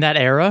 What, in that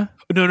era?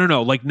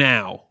 No. Like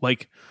now.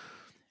 Like,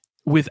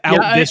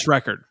 without this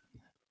record.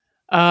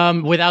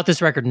 Without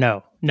this record,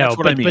 no. That's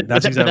what I mean.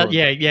 That's exactly.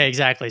 Yeah,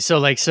 exactly.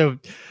 So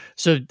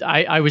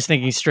I was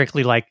thinking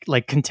strictly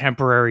like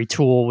contemporary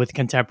Tool with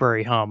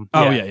contemporary Hum.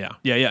 Oh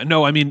yeah.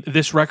 No, I mean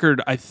this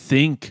record. I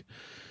think,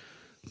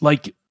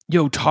 like,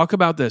 talk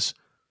about this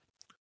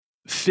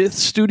 5th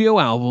studio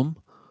album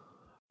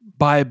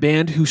by a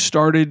band who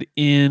started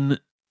in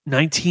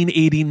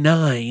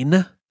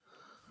 1989.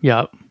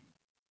 Yep.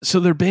 So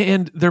their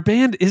band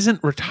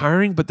isn't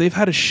retiring, but they've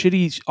had a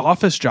shitty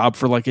office job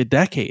for like a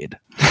decade.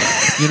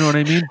 You know what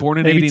I mean? Born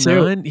in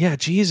 89. Yeah,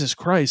 Jesus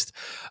Christ.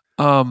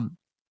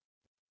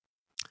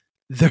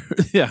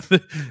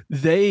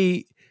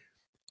 They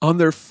on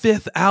their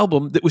fifth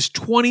album that was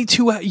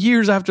 22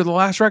 years after the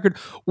last record,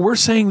 we're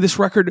saying this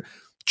record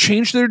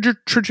changed their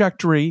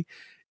trajectory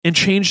and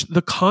changed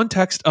the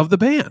context of the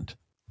band.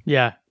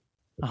 Yeah,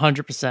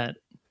 100%.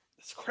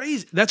 It's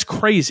crazy. That's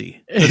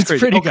crazy. It's crazy.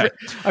 Pretty okay.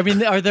 I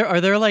mean, are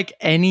there like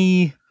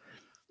any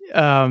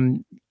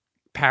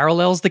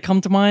parallels that come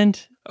to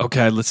mind?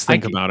 Okay, let's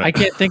think about it. I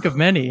can't think of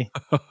many.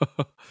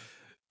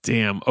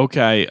 Damn.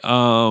 Okay.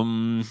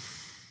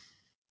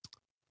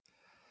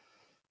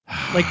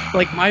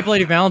 Like My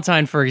Bloody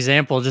Valentine, for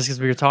example, just because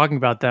we were talking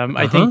about them,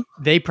 I think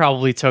they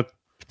probably took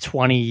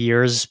 20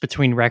 years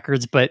between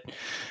records, but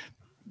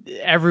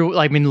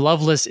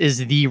Loveless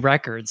is the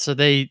record, so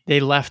they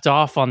left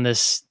off on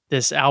this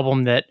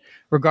album that,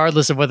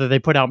 regardless of whether they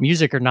put out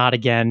music or not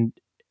again,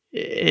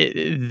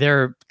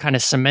 they're kind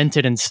of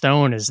cemented in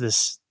stone as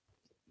this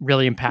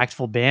really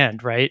impactful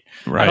band, right?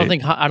 Right.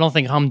 I don't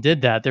think Hum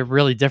did that. They're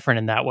really different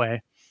in that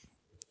way.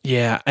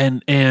 Yeah,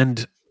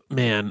 and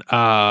man,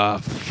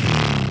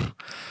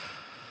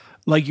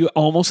 like you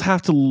almost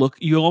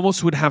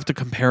would have to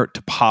compare it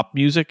to pop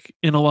music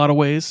in a lot of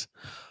ways.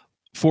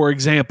 For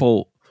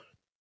example,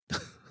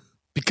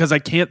 because I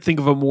can't think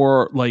of a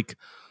more like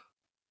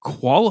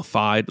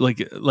qualified,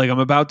 like I'm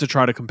about to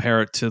try to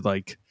compare it to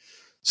like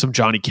some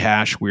Johnny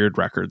Cash weird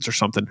records or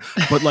something,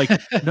 but like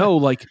no,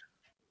 like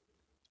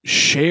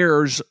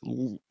Cher's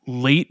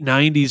late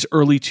 90s,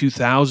 early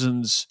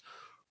 2000s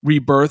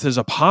rebirth as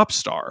a pop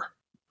star.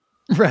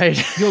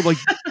 Right. Like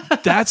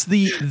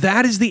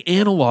that is the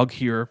analog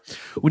here.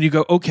 When you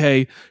go,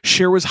 okay,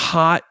 Cher was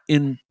hot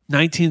in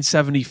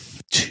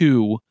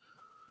 1972,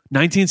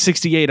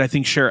 1968. I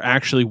think Cher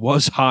actually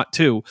was hot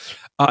too.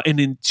 And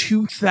in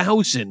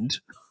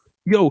 2000,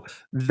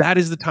 that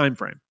is the time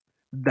frame.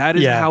 That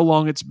is how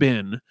long it's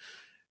been.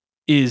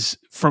 Is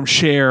from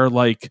Cher,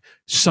 like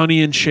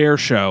Sonny and Cher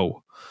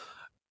show,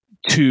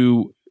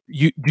 to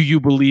you. Do you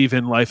believe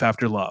in life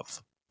after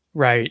love?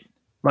 Right.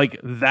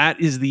 Like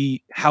that is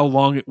how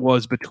long it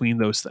was between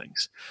those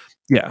things.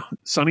 Yeah.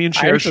 Sonny and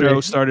Cher show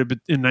started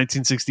in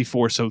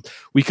 1964. So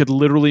we could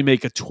literally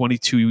make a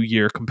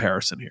 22-year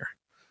comparison here.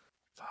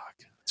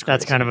 Fuck.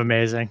 That's kind of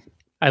amazing.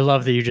 I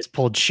love that you just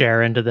pulled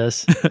Cher into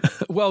this.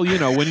 Well,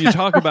 when you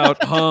talk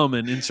about Hum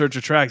and In Search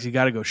of Tracks, you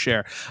got to go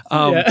Cher.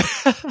 Yeah.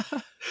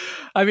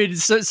 I mean,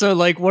 so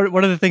like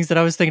one of the things that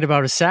I was thinking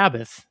about is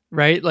Sabbath,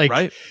 right? Like,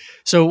 right.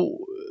 So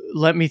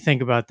let me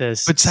think about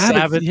this. But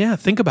Sabbath,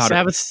 think about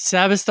it.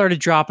 Sabbath started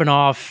dropping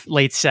off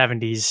late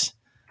 70s,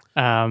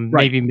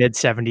 maybe mid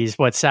 70s.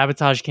 What,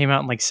 Sabotage came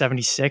out in like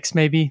 76,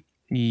 maybe?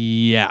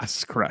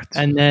 Yes, correct.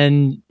 And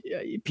then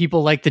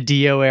people like the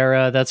Dio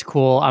era. That's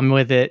cool. I'm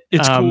with it.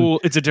 It's cool.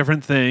 It's a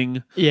different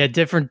thing. Yeah,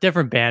 different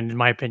band in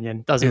my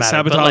opinion. Doesn't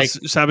matter.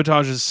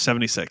 Sabotage is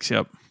 76.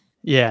 Yep.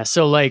 Yeah.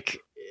 So like,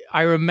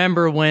 I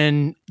remember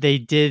when they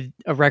did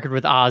a record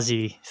with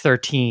Ozzy,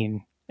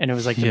 13. And it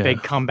was like the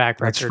big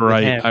comeback record. That's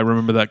right. I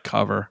remember that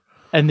cover.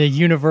 And the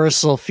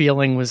universal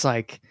feeling was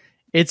like,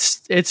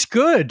 it's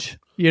good.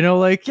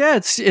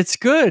 It's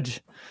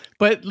good.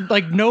 But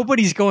like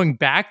nobody's going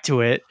back to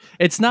it.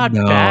 It's not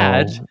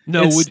bad.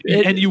 No,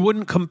 and you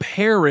wouldn't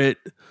compare it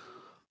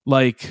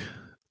like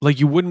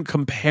you wouldn't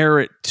compare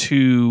it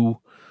to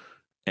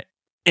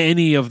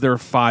any of their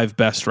 5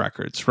 best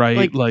records,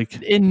 right?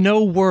 Like in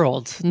no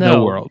world.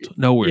 No world.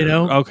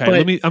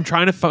 Okay, I'm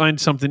trying to find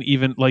something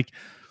even like.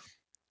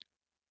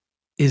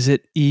 Is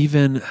it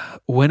even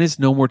when is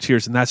No More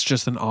Tears? And that's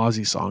just an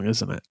Ozzy song,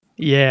 isn't it?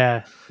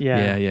 Yeah.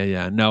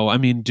 No, I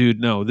mean, dude,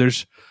 no.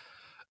 There's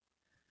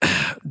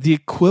the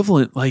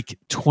equivalent. Like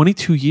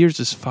 22 years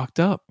is fucked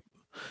up.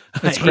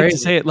 That's I hate to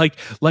say it. Like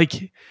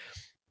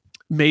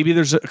maybe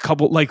there's a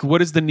couple. Like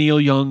what is the Neil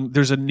Young?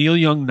 There's a Neil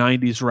Young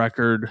 90s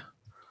record.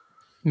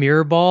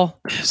 Mirrorball.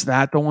 Is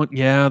that the one?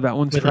 Yeah, that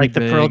one's with like the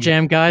big. Pearl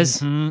Jam guys.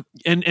 Mm-hmm.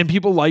 And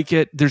people like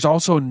it. There's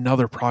also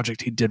another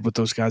project he did with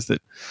those guys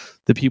that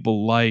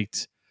people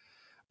liked.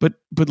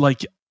 But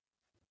like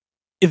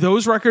if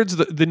those records,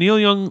 the Neil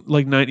Young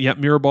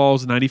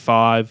Mirrorball's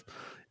 95.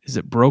 Is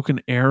it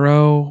Broken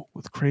Arrow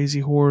with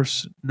Crazy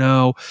Horse?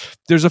 No.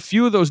 There's a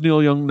few of those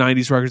Neil Young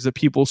 90s records that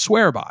people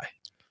swear by.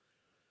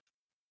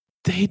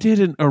 They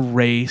didn't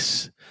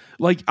erase.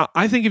 Like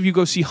I think if you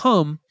go see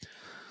Hum,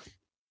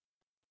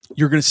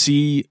 you're going to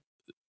see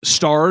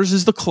Stars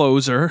is the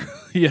closer,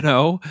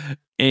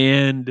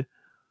 and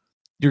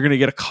you're going to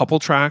get a couple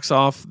tracks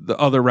off the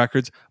other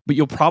records, but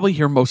you'll probably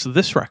hear most of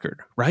this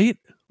record, right?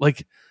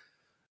 Like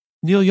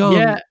Neil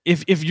Young,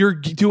 if you're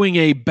doing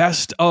a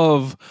best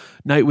of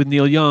Night with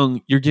Neil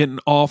Young, you're getting an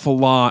awful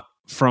lot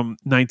from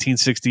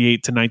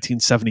 1968 to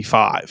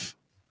 1975.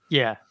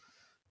 Yeah.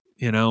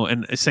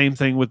 And same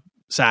thing with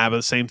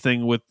Sabbath, same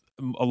thing with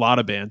a lot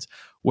of bands.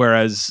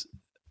 Whereas,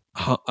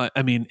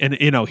 I mean, and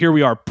here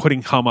we are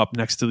putting Hum up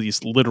next to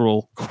these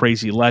literal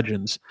crazy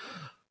legends.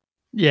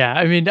 Yeah,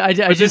 I mean, but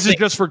this is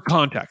just for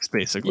context,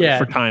 basically,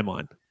 for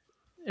timeline.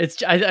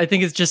 I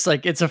think it's just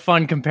like, it's a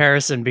fun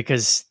comparison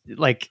because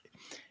like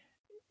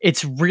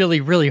it's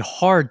really, really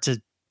hard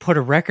to put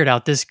a record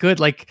out this good.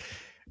 Like,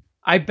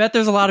 I bet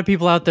there's a lot of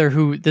people out there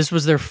who this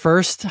was their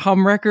first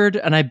Hum record,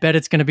 and I bet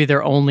it's going to be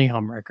their only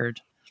Hum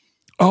record.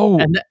 Oh,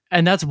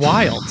 and that's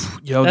wild.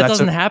 Yo, that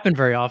doesn't happen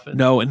very often.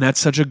 No, and that's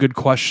such a good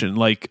question.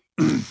 Like,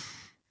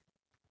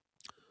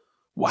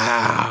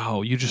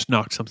 wow, you just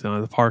knocked something out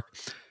of the park.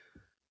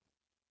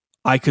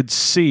 I could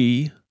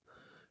see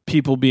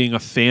people being a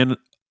fan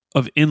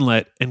of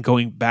Inlet and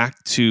going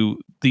back to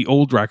the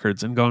old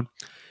records and going,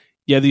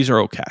 yeah, these are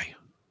okay.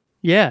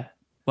 Yeah.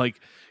 Like,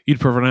 you'd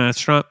prefer an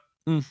astronaut?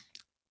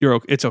 You're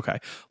okay. It's okay.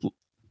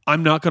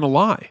 I'm not going to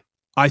lie.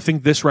 I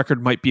think this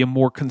record might be a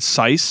more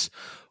concise,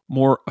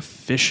 more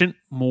efficient,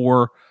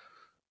 more,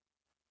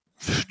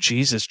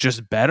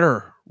 just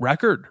better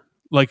record.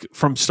 Like,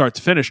 from start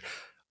to finish.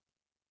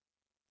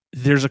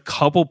 There's a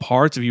couple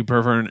parts of You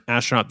Prefer an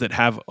Astronaut that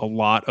have a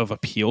lot of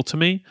appeal to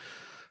me.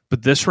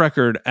 But this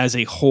record as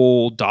a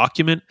whole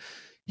document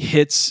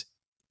hits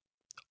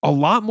a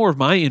lot more of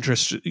my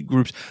interest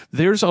groups.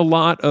 There's a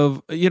lot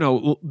of,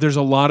 there's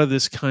a lot of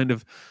this kind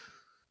of,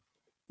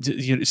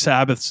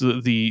 Sabbath's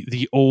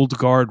the old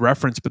guard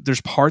reference, but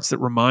there's parts that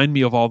remind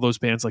me of all those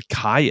bands like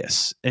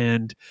Caius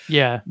and,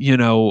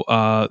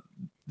 that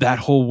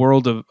whole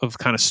world of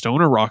kind of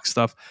stoner rock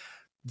stuff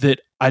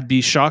that I'd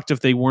be shocked if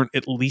they weren't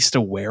at least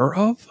aware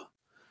of.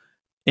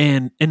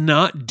 And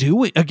not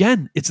doing,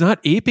 again, it's not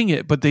aping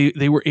it, but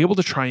they were able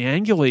to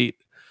triangulate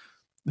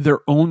their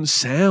own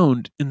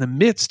sound in the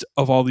midst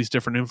of all these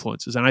different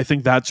influences. And I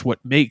think that's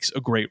what makes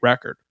a great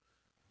record.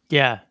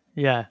 Yeah.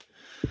 Yeah.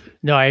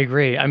 No, I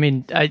agree. I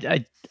mean,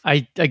 I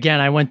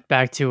went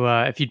back to,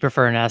 If You'd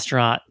Prefer an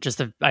Astronaut,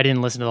 I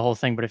didn't listen to the whole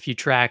thing, but a few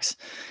tracks.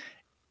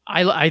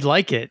 I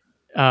like it.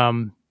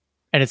 And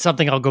it's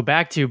something I'll go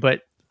back to,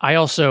 but I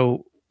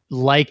also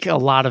like a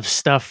lot of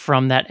stuff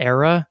from that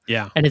era.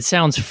 Yeah. And it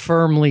sounds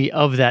firmly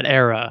of that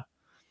era.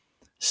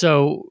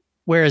 So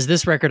whereas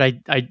this record, I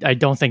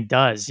don't think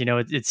does,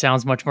 it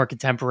sounds much more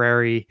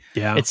contemporary.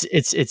 Yeah.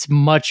 It's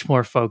much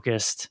more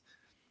focused.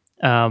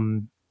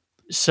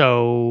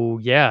 So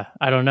yeah,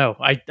 I don't know.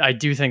 I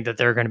do think that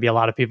there are going to be a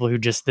lot of people who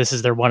this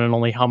is their one and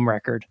only Hum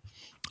record.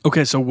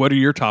 Okay. So what are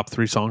your top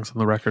 3 songs on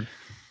the record?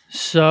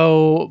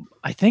 So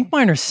I think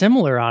mine are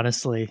similar,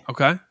 honestly.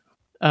 Okay.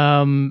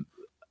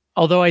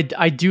 Although I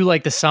do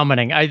like the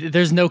Summoning.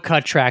 There's no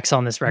cut tracks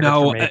on this record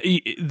for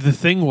me. The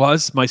thing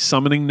was, my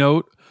Summoning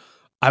note,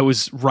 I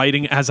was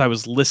writing as I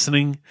was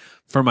listening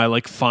for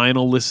my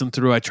final listen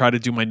through. I try to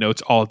do my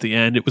notes all at the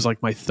end. It was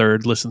like my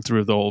third listen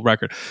through of the whole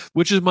record,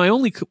 which is my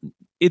only.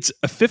 It's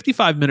a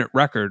 55-minute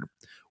record.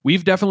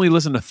 We've definitely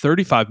listened to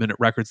 35-minute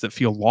records that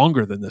feel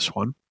longer than this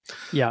one.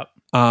 Yeah.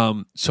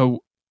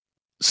 So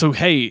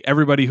hey,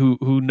 everybody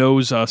who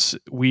knows us,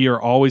 we are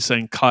always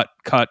saying cut,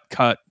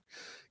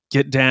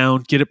 get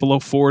down, get it below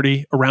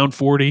 40, around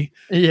 40.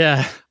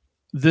 Yeah.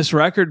 This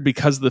record,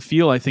 because of the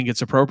feel, I think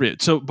it's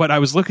appropriate. So, but I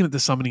was looking at the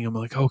Summoning, I'm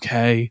like,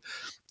 okay,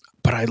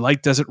 but I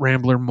like Desert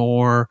Rambler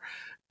more.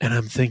 And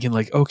I'm thinking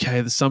like,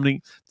 okay, the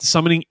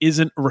Summoning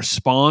isn't a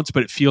response,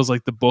 but it feels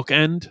like the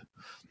bookend.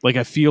 Like,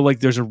 I feel like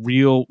there's a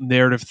real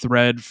narrative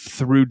thread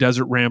through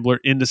Desert Rambler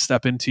into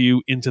Step Into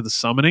You, into the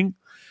Summoning.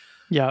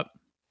 Yeah.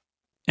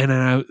 And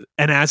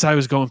as I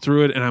was going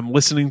through it and I'm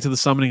listening to the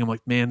Summoning, I'm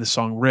like, man, this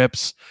song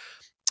rips.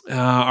 All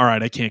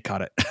right, I can't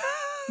cut it.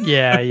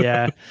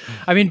 Yeah.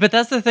 I mean, but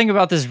that's the thing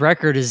about this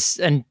record is,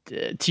 and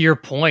to your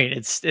point,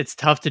 it's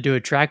tough to do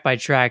it track by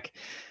track.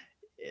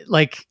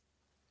 Like,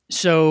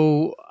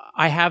 so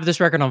I have this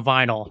record on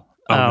vinyl.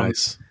 Oh,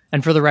 nice.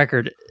 And for the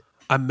record,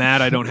 I'm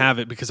mad I don't have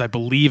it because I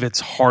believe it's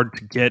hard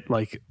to get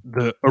like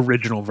the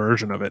original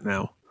version of it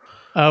now.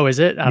 Oh, is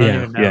it? I don't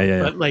even know.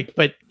 Yeah.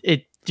 But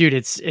it, dude,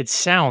 it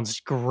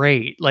sounds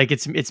great. Like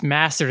it's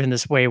mastered in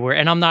this way where,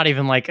 and I'm not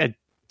even like a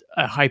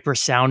hyper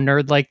sound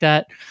nerd like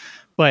that,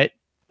 but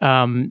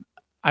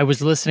I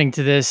was listening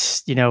to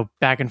this,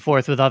 back and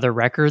forth with other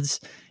records.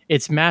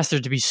 It's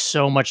mastered to be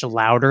so much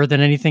louder than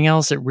anything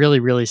else. It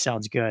really, really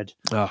sounds good.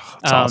 Oh,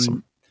 that's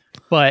awesome.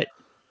 But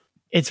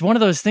it's one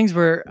of those things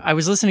where I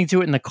was listening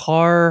to it in the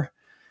car,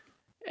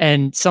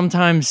 and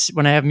sometimes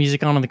when I have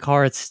music on in the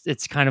car,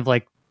 it's kind of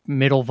like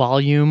middle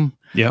volume.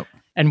 Yep.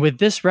 And with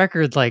this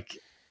record, like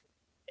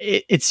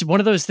it's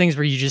one of those things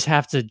where you just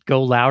have to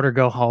go loud or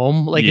go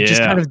home. Like it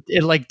just kind of,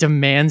 it like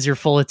demands your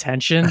full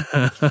attention.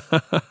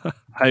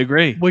 I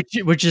agree.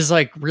 Which is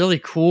like really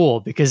cool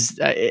because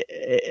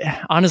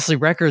honestly,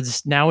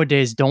 records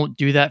nowadays don't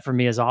do that for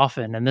me as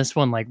often. And this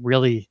one like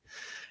really,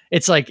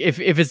 it's like, if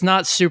it's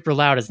not super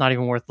loud, it's not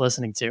even worth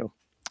listening to.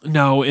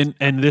 No.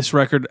 And this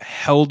record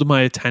held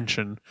my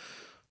attention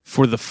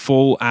for the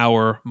full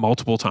hour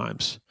multiple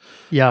times.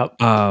 Yeah.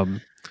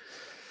 I'm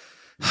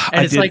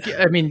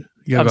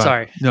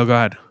sorry. No, go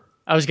ahead.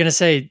 I was going to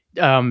say,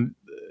 to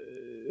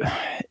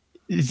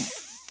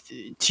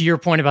your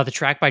point about the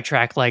track by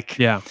track, like,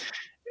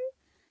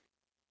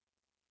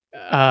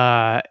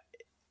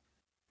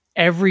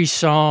 every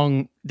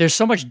song, there's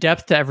so much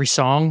depth to every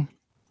song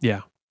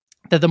Yeah.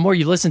 that the more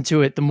you listen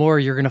to it, the more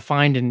you're going to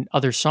find in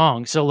other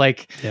songs. So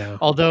like,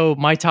 although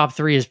my top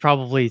 3 is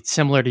probably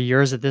similar to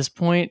yours at this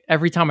point,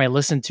 every time I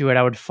listened to it,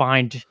 I would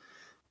find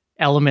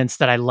elements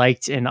that I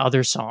liked in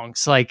other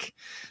songs. Like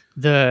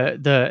the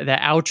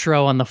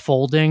outro on the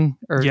Folding,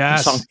 or the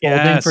song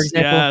Folding, for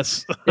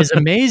example, is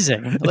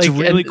amazing. It's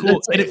really cool.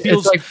 And it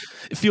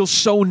feels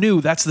so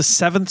new. That's the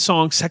 7th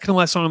song, second to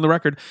last song on the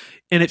record.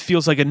 And it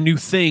feels like a new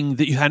thing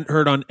that you hadn't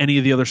heard on any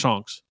of the other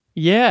songs.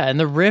 Yeah, and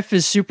the riff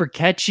is super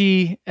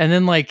catchy. And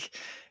then like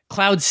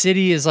Cloud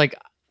City is like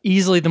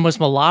easily the most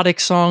melodic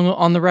song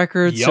on the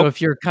record. So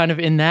if you're kind of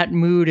in that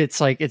mood,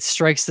 it's like it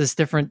strikes this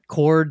different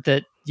chord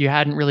that you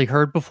hadn't really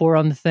heard before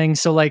on the thing.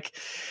 So like,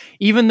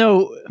 even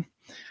though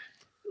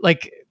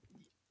like,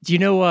 do you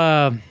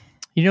know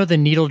the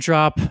Needle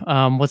Drop?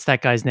 What's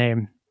that guy's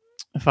name?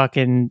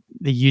 Fucking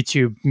the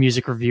YouTube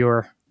music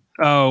reviewer.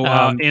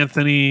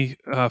 Anthony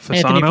Fasano?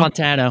 Anthony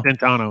Fontano.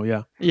 Fantano,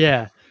 yeah.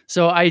 Yeah.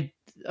 So I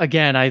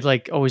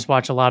like always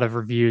watch a lot of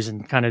reviews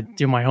and kind of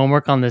do my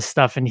homework on this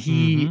stuff. And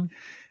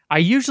I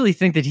usually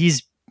think that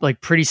he's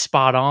like pretty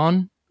spot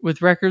on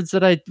with records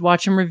that I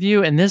watch him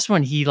review. And this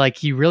one, he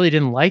really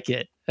didn't like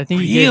it. I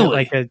think he gave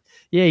it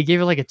he gave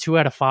it like a 2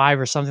 out of 5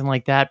 or something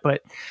like that.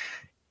 But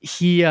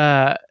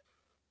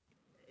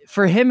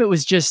for him, it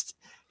was just,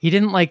 he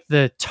didn't like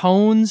the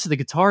tones, the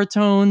guitar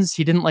tones.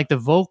 He didn't like the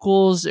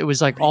vocals. It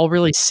was like all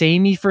really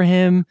samey for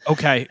him.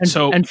 Okay.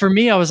 And for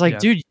me, I was like,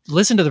 dude,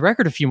 listen to the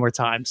record a few more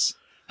times.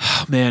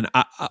 Man.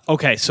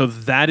 Okay. So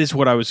that is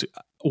what I was,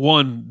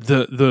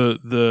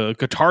 the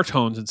guitar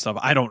tones and stuff,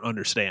 I don't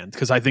understand,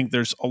 because I think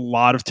there's a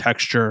lot of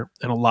texture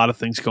and a lot of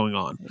things going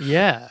on.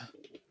 Yeah.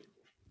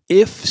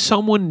 If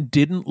someone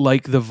didn't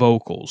like the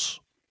vocals,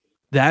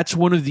 that's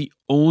one of the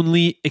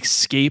only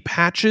escape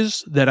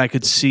hatches that I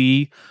could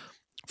see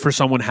for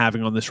someone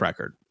having on this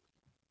record.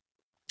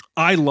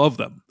 I love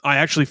them. I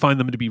actually find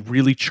them to be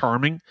really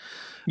charming.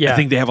 Yeah. I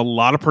think they have a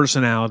lot of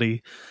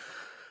personality.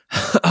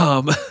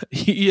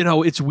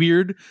 It's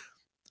weird.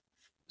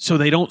 So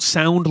they don't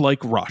sound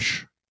like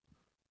Rush.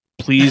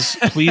 Please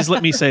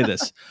let me say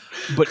this.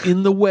 But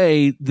in the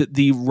way that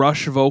the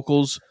Rush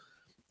vocals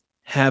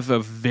have a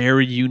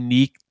very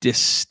unique,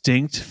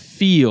 distinct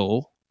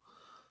feel,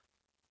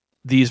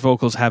 these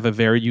vocals have a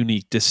very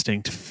unique,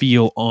 distinct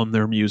feel on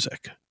their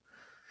music.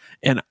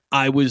 And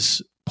I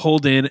was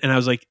pulled in, and I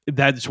was like,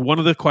 that's one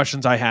of the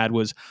questions I had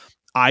was,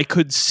 I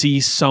could see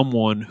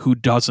someone who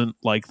doesn't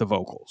like the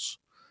vocals.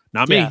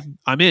 Not me.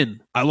 I'm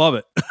in. I love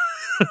it.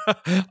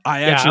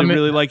 I actually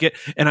really like it.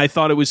 And I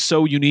thought it was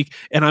so unique.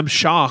 And I'm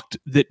shocked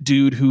that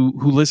dude who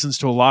listens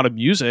to a lot of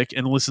music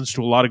and listens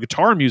to a lot of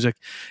guitar music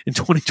in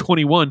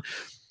 2021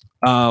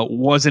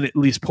 wasn't at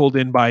least pulled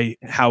in by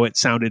how it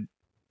sounded.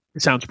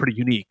 It sounds pretty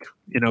unique,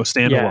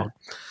 standalone.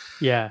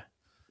 Yeah.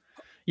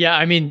 Yeah.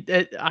 I mean,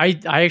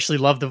 I actually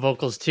love the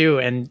vocals too.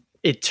 And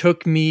it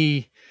took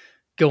me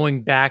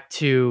going back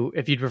to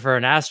If You'd Prefer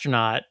an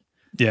Astronaut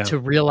to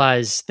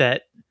realize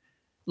that,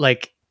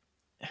 like,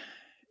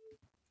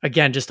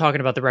 again, just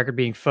talking about the record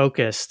being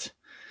focused,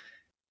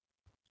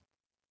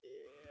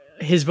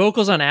 his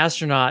vocals on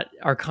Astronaut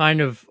are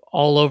kind of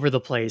all over the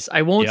place.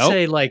 I won't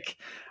say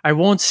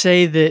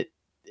that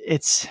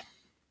it's,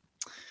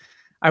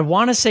 I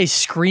want to say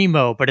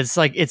screamo, but it's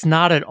like, it's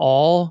not at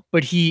all,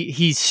 but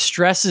he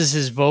stresses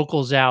his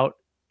vocals out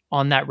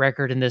on that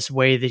record in this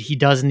way that he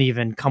doesn't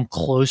even come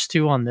close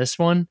to on this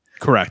one.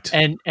 Correct.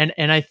 And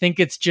I think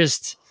it's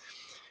just,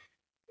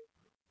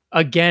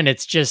 again,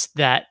 it's just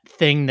that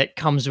thing that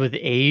comes with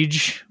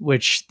age,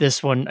 which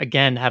this one,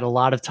 again, had a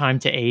lot of time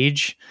to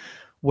age,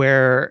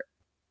 where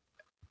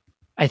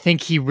I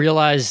think he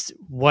realized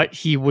what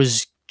he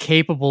was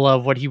capable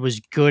of, what he was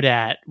good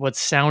at, what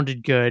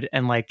sounded good,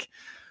 and like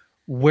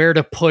where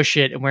to push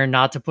it and where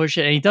not to push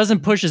it. And he doesn't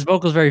push his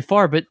vocals very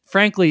far, but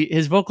frankly,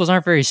 his vocals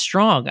aren't very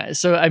strong.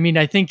 So, I mean,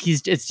 I think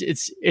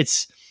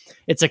it's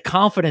a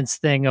confidence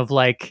thing of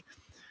like,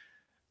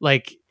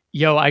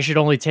 yo, I should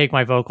only take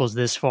my vocals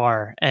this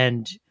far.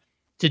 And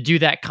to do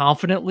that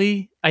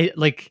confidently, I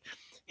like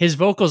his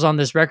vocals on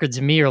this record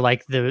to me are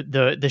like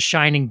the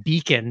shining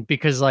beacon,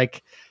 because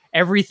like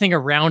everything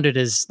around it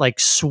is like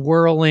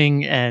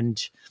swirling, and,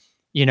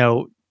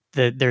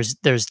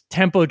 there's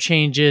tempo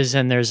changes,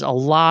 and there's a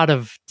lot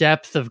of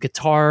depth of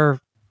guitar,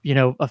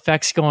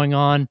 effects going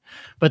on,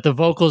 but the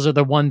vocals are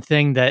the one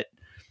thing that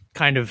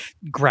kind of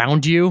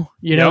ground you,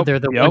 they're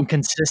the one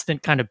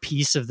consistent kind of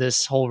piece of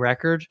this whole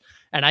record.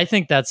 And I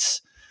think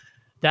that's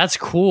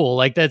cool.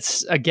 Like,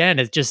 that's, again,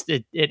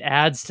 it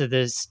adds to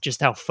this,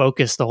 just how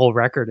focused the whole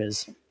record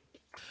is.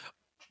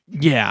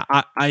 Yeah.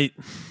 I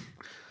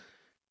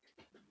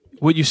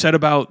what you said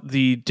about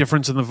the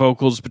difference in the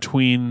vocals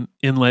between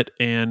Inlet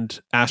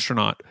and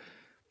Astronaut,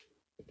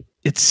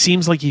 it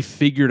seems like he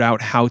figured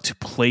out how to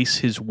place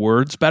his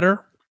words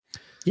better.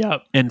 Yeah.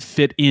 And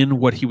fit in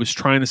what he was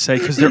trying to say.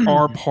 Because there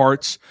are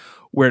parts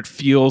where it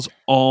feels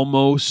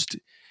almost,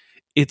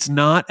 it's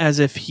not as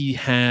if he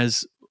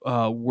has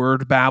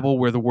word babble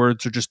where the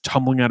words are just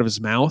tumbling out of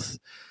his mouth,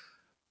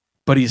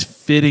 but he's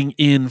fitting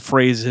in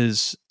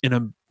phrases in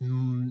a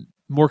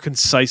more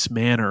concise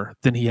manner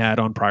than he had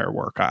on prior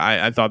work.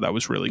 I thought that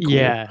was really cool.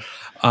 Yeah,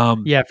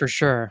 yeah, for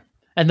sure.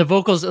 And the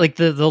vocals, like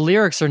the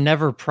lyrics are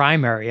never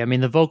primary. I mean,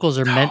 the vocals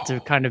are meant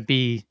to kind of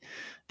be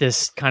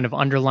this kind of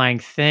underlying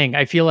thing.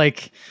 I feel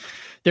like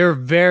there are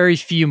very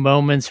few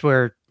moments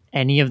where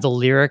any of the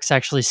lyrics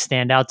actually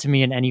stand out to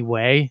me in any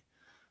way.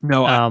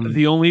 No,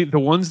 the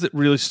ones that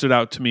really stood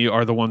out to me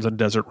are the ones on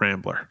Desert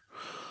Rambler.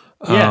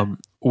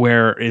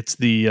 Where it's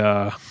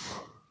the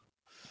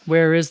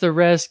where is the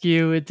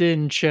rescue? It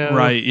didn't show.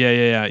 Right.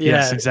 Yeah.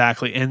 Yes,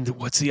 exactly. And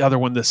what's the other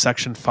one? The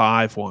Section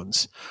 5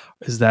 ones.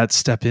 Is that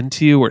Step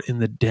Into You or In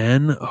the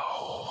Den?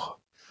 Oh,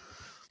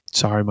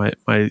 sorry,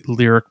 my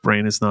lyric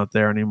brain is not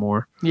there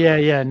anymore.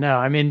 Yeah. No,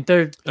 I mean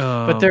but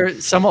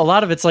a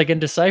lot of it's like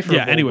indecipherable.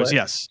 Yeah. Anyways,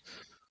 yes.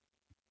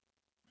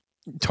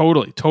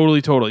 Totally.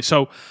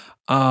 So,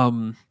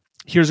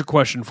 here's a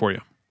question for you.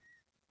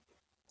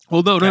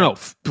 Well, no.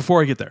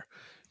 Before I get there,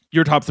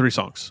 your top 3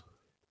 songs.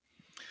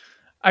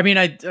 I mean,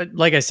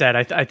 like I said,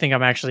 I think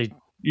I'm actually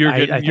you're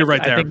good. You're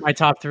right there. I think my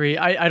top 3.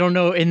 I don't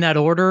know in that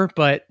order,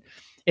 but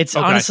it's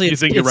honestly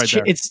you're right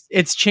there.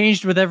 It's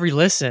changed with every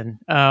listen.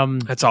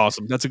 That's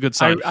awesome. That's a good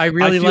sign. I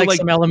really like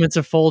some elements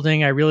of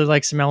Folding. I really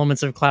like some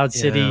elements of Cloud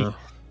City.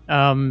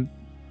 The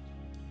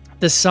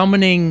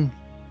Summoning,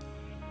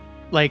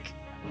 like,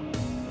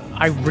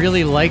 I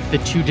really like the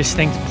 2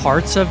 distinct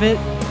parts of it.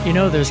 You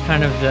know, there's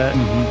kind of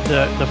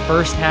the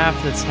first half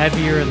that's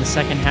heavier and the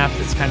second half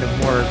that's kind of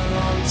more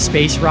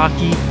space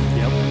rocky.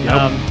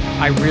 Yep.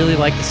 I really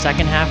like the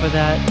second half of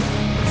that.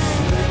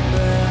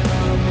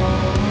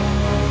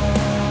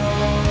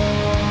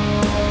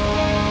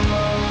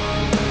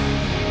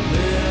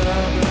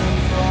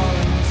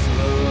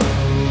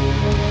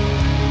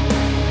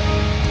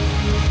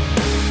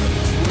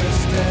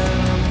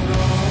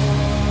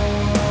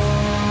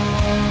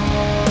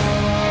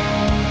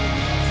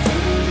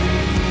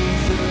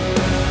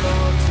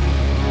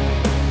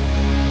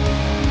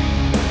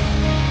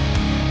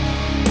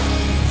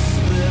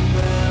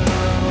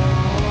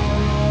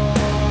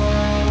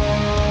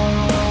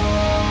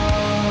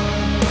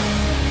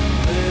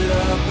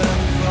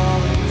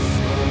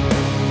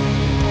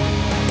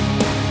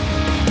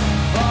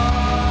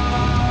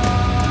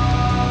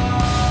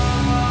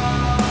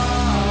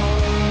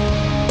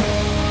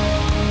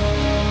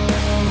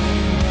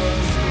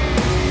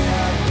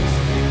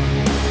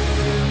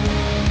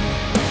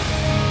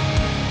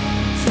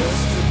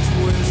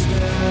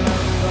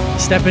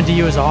 Step Into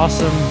You is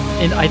awesome,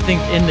 and I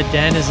think In the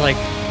Den is like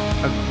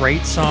a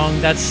great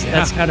song. That's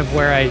kind of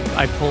where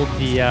I pulled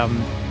the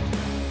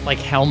like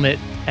Helmet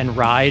and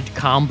Ride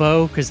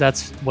combo, because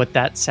that's what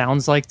that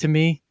sounds like to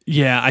me.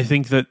 Yeah, I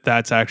think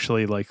that's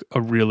actually like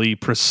a really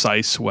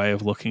precise way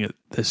of looking at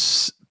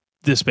this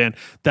band.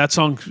 That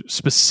song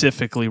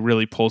specifically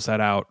really pulls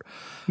that out.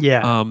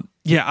 Yeah.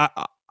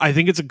 I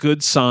think it's a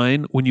good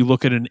sign when you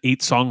look at an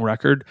 8-song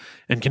record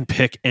and can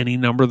pick any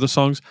number of the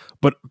songs.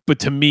 But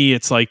to me,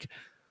 it's like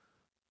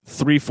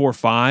 3, 4,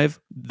 5.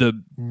 The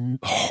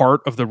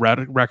heart of the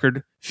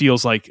record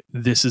feels like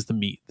this is the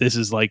meat. This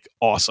is like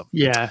awesome.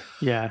 Yeah.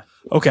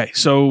 Okay,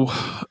 so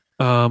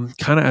kind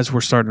of as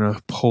we're starting to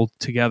pull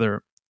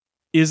together,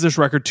 is this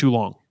record too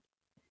long?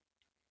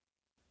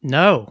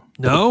 No,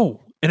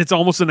 and it's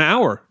almost an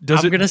hour.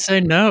 I'm gonna say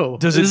no.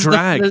 Does it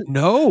drag?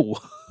 No.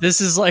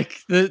 This is like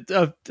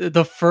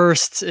the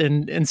first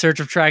in Search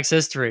of Tracks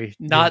history.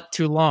 Not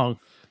too long.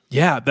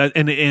 Yeah, that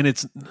and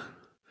it's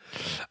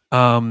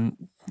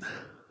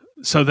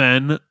so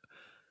then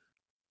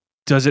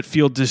does it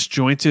feel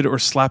disjointed or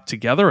slapped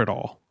together at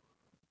all?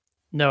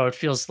 No, it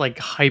feels like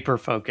hyper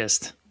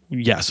focused.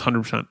 Yes,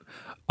 100%.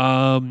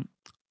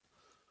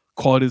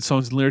 Quality of the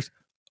songs and lyrics,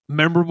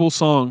 memorable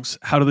songs.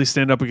 How do they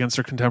stand up against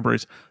their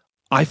contemporaries?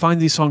 I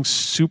find these songs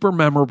super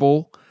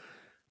memorable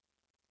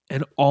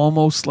and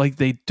almost like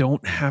they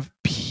don't have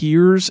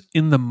peers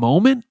in the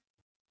moment.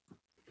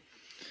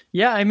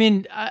 Yeah, I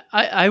mean,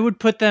 I would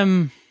put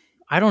them.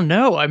 I don't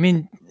know. I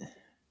mean,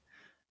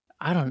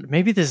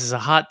 maybe this is a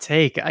hot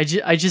take. I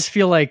just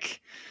feel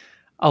like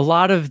a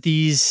lot of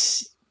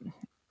these,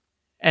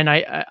 and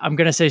I'm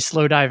going to say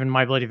Slowdive and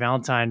My Bloody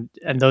Valentine,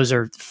 and those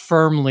are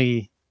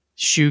firmly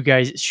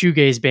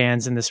shoegaze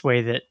bands in this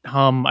way that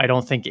Hum I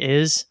don't think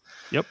is.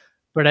 Yep.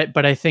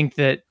 But I think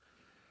that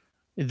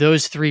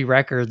those 3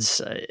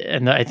 records,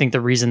 and I think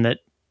the reason that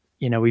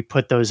we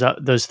put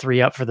those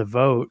 3 up for the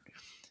vote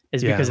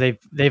is because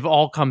they've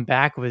all come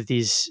back with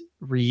these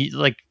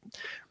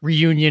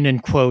reunion in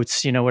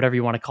quotes, whatever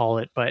you want to call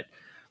it, but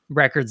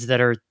records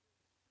that are,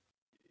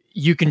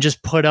 you can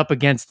just put up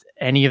against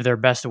any of their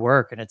best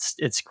work and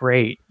it's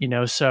great,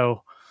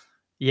 so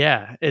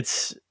yeah,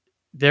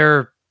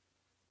 they're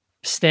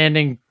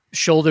standing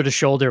shoulder to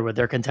shoulder with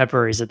their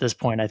contemporaries at this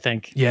point, I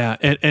think. Yeah.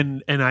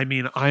 And I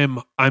mean, I'm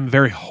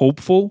very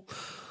hopeful.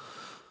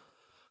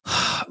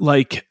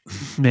 Like,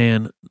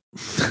 man,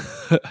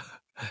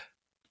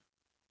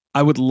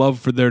 I would love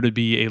for there to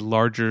be a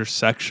larger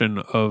section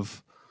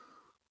of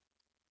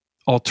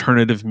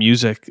alternative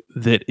music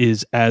that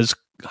is as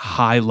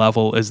high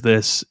level as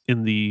this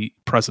in the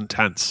present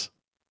tense.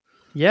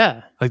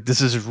 Yeah. Like,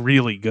 this is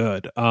really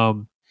good.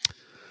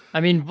 I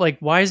mean, like,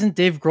 why isn't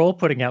Dave Grohl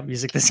putting out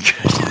music this good?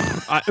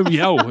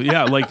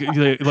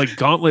 Like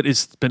Gauntlet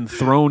has been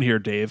thrown here,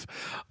 Dave.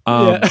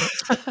 Yeah.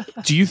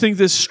 Do you think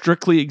this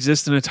strictly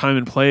exists in a time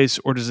and place,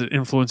 or does it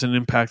influence and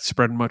impact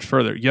spread much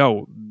further?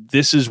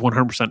 This is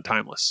 100%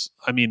 timeless.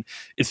 I mean,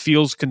 it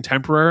feels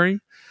contemporary,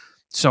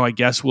 so I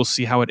guess we'll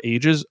see how it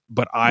ages,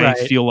 but I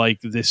feel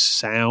like this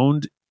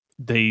sound,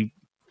 they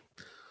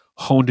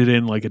honed it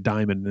in like a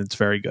diamond, and it's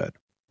very good.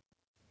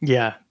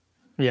 Yeah,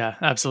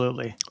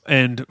 absolutely.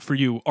 And for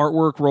you,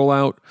 artwork,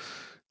 rollout,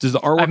 does the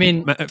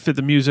artwork fit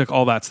the music,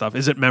 all that stuff?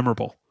 Is it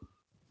memorable?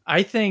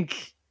 I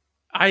think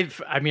I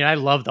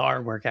love the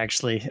artwork,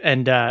 actually.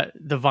 And the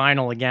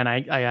vinyl, again,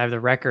 I have the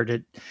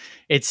record.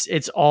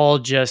 It's all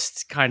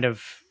just kind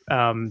of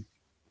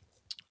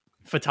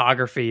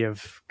photography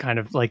of kind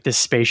of like this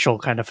spatial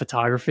kind of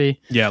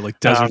photography. Yeah, like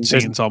desert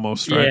scenes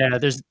almost, right? Yeah,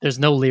 there's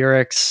no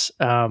lyrics.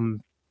 I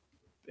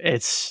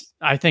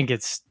think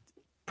it's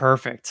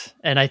perfect.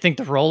 And I think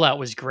the rollout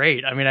was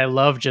great. I mean, I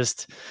love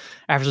just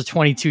after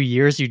 22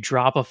 years, you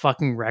drop a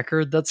fucking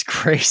record. That's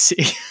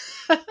crazy.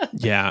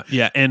 Yeah.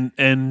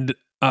 And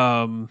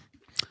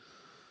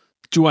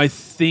do I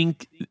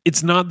think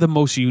it's not the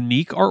most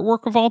unique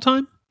artwork of all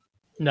time?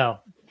 No.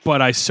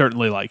 But I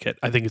certainly like it.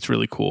 I think it's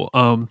really cool.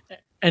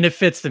 And it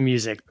fits the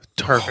music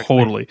perfectly.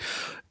 Totally.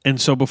 And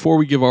so before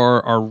we give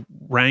our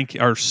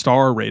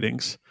star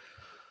ratings,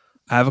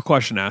 I have a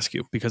question to ask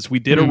you, because we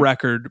did a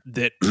record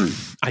that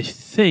I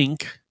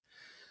think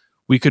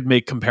we could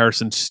make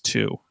comparisons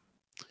to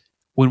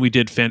when we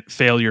did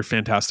Failure,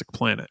 Fantastic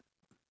Planet.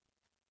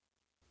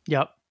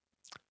 Yep.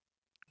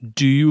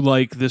 Do you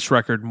like this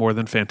record more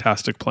than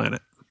Fantastic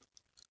Planet?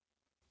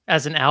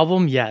 As an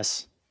album,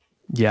 yes.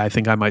 Yeah, I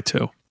think I might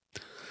too.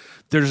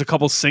 There's a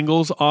couple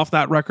singles off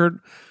that record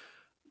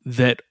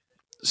that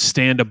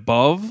stand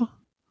above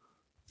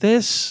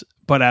this,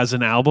 but as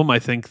an album, I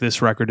think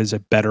this record is a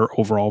better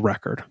overall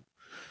record.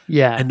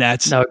 Yeah. And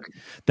that's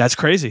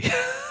crazy.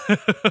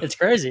 It's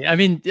crazy. I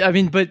mean,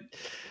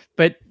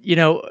 but you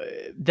know,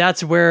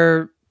 that's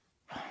where,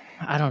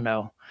 I don't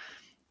know,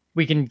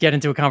 we can get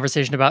into a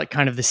conversation about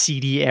kind of the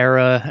CD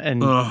era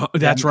and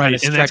that's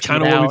right. And that's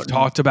kind of what we've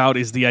talked about,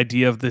 is the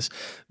idea of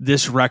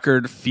this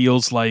record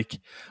feels like,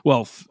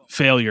 well,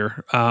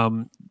 Failure,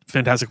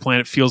 Fantastic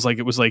Planet feels like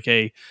it was like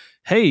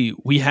hey,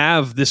 we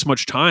have this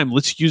much time,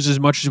 let's use as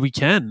much as we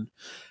can.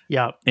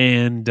 Yeah.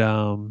 And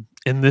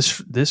in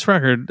this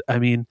record, I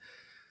mean,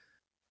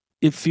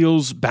 it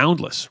feels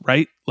boundless,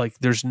 right? Like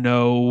there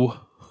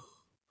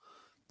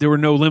were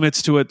no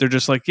limits to it. They're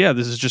just like, yeah,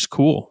 this is just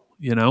cool,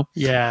 you know?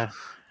 Yeah.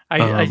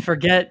 I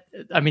forget.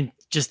 I mean,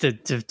 just to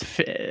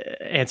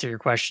answer your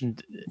question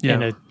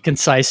in a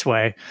concise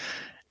way,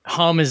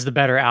 Hum is the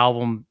better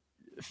album.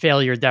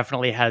 Failure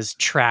definitely has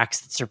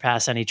tracks that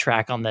surpass any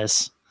track on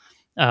this.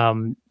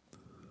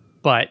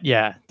 But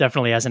yeah,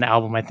 definitely as an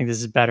album, I think this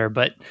is better.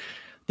 But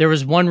there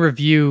was one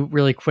review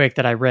really quick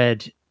that I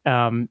read.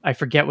 I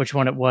forget which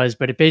one it was,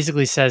 but it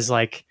basically says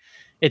like,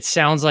 it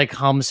sounds like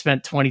Hum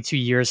spent 22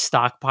 years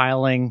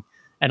stockpiling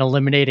and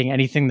eliminating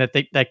anything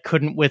that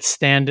couldn't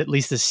withstand at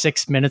least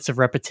 6 minutes of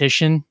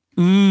repetition.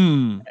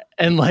 And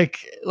like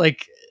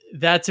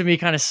that to me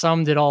kind of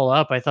summed it all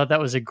up. I thought that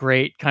was a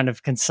great kind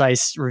of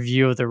concise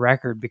review of the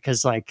record,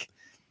 because like,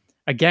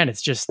 again,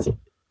 it's just,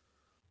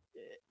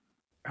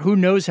 who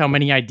knows how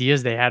many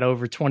ideas they had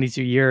over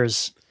 22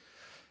 years.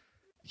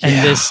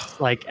 And this,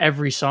 like,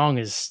 every song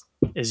is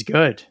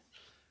good.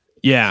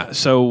 Yeah.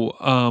 So,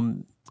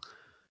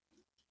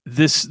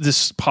 this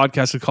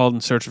podcast is called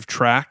In Search of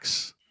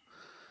Tracks.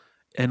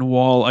 And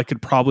while I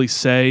could probably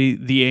say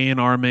the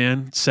A&R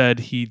man said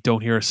he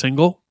don't hear a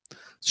single,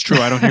 it's true,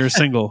 I don't hear a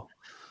single.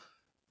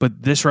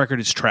 But this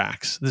record is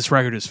tracks. This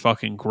record is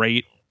fucking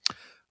great.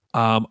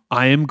 I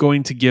am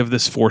going to give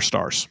this 4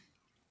 stars.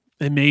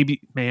 And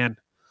maybe, man,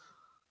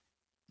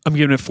 I'm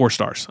giving it 4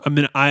 stars. I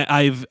mean,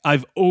 I've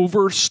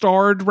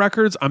overstarred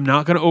records. I'm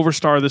not going to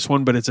overstar this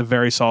one, but it's a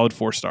very solid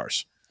 4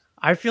 stars.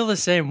 I feel the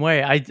same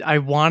way. I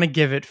want to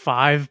give it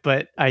 5,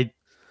 but I'm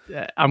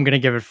going to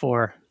give it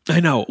 4. I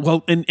know.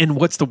 Well, and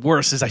what's the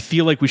worst is I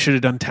feel like we should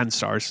have done 10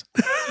 stars.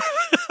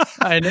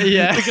 I know,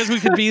 yeah. Because we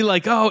could be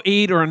like,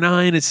 8 or a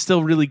 9. It's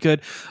still really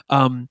good.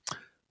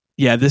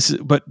 Yeah, this is,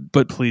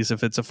 but please,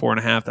 if it's a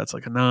 4.5, that's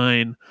like a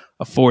 9.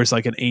 A 4 is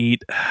like an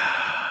 8.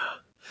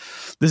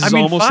 This is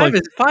almost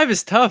 5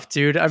 is tough,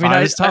 dude. I mean,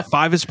 5 is tough.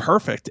 5 is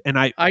perfect, and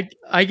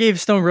I gave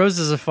Stone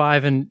Roses a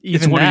 5, and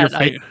even it's one that,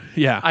 of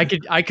your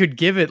I could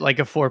give it like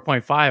a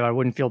 4.5. I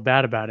wouldn't feel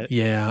bad about it.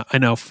 Yeah, I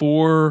know.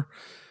 4,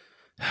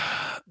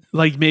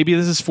 like maybe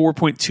this is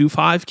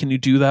 4.25. Can you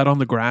do that on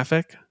the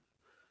graphic?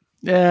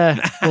 Yeah,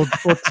 we'll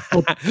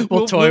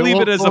leave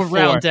it as a 4.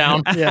 Round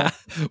down. Yeah.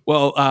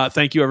 Well,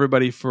 thank you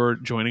everybody for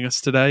joining us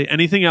today.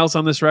 Anything else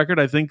on this record?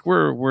 I think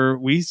we're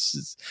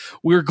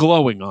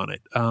glowing on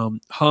it.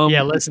 Hum.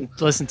 Yeah, listen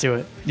to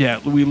it. Yeah,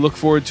 we look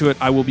forward to it.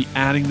 I will be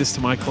adding this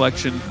to my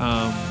collection.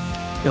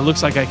 It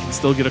looks like I can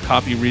still get a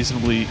copy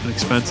reasonably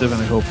inexpensive,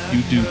 and I hope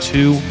you do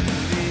too.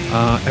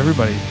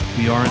 Everybody,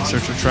 we are In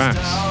Search of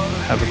Tracks.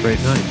 have a great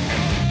night.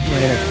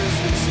 Later.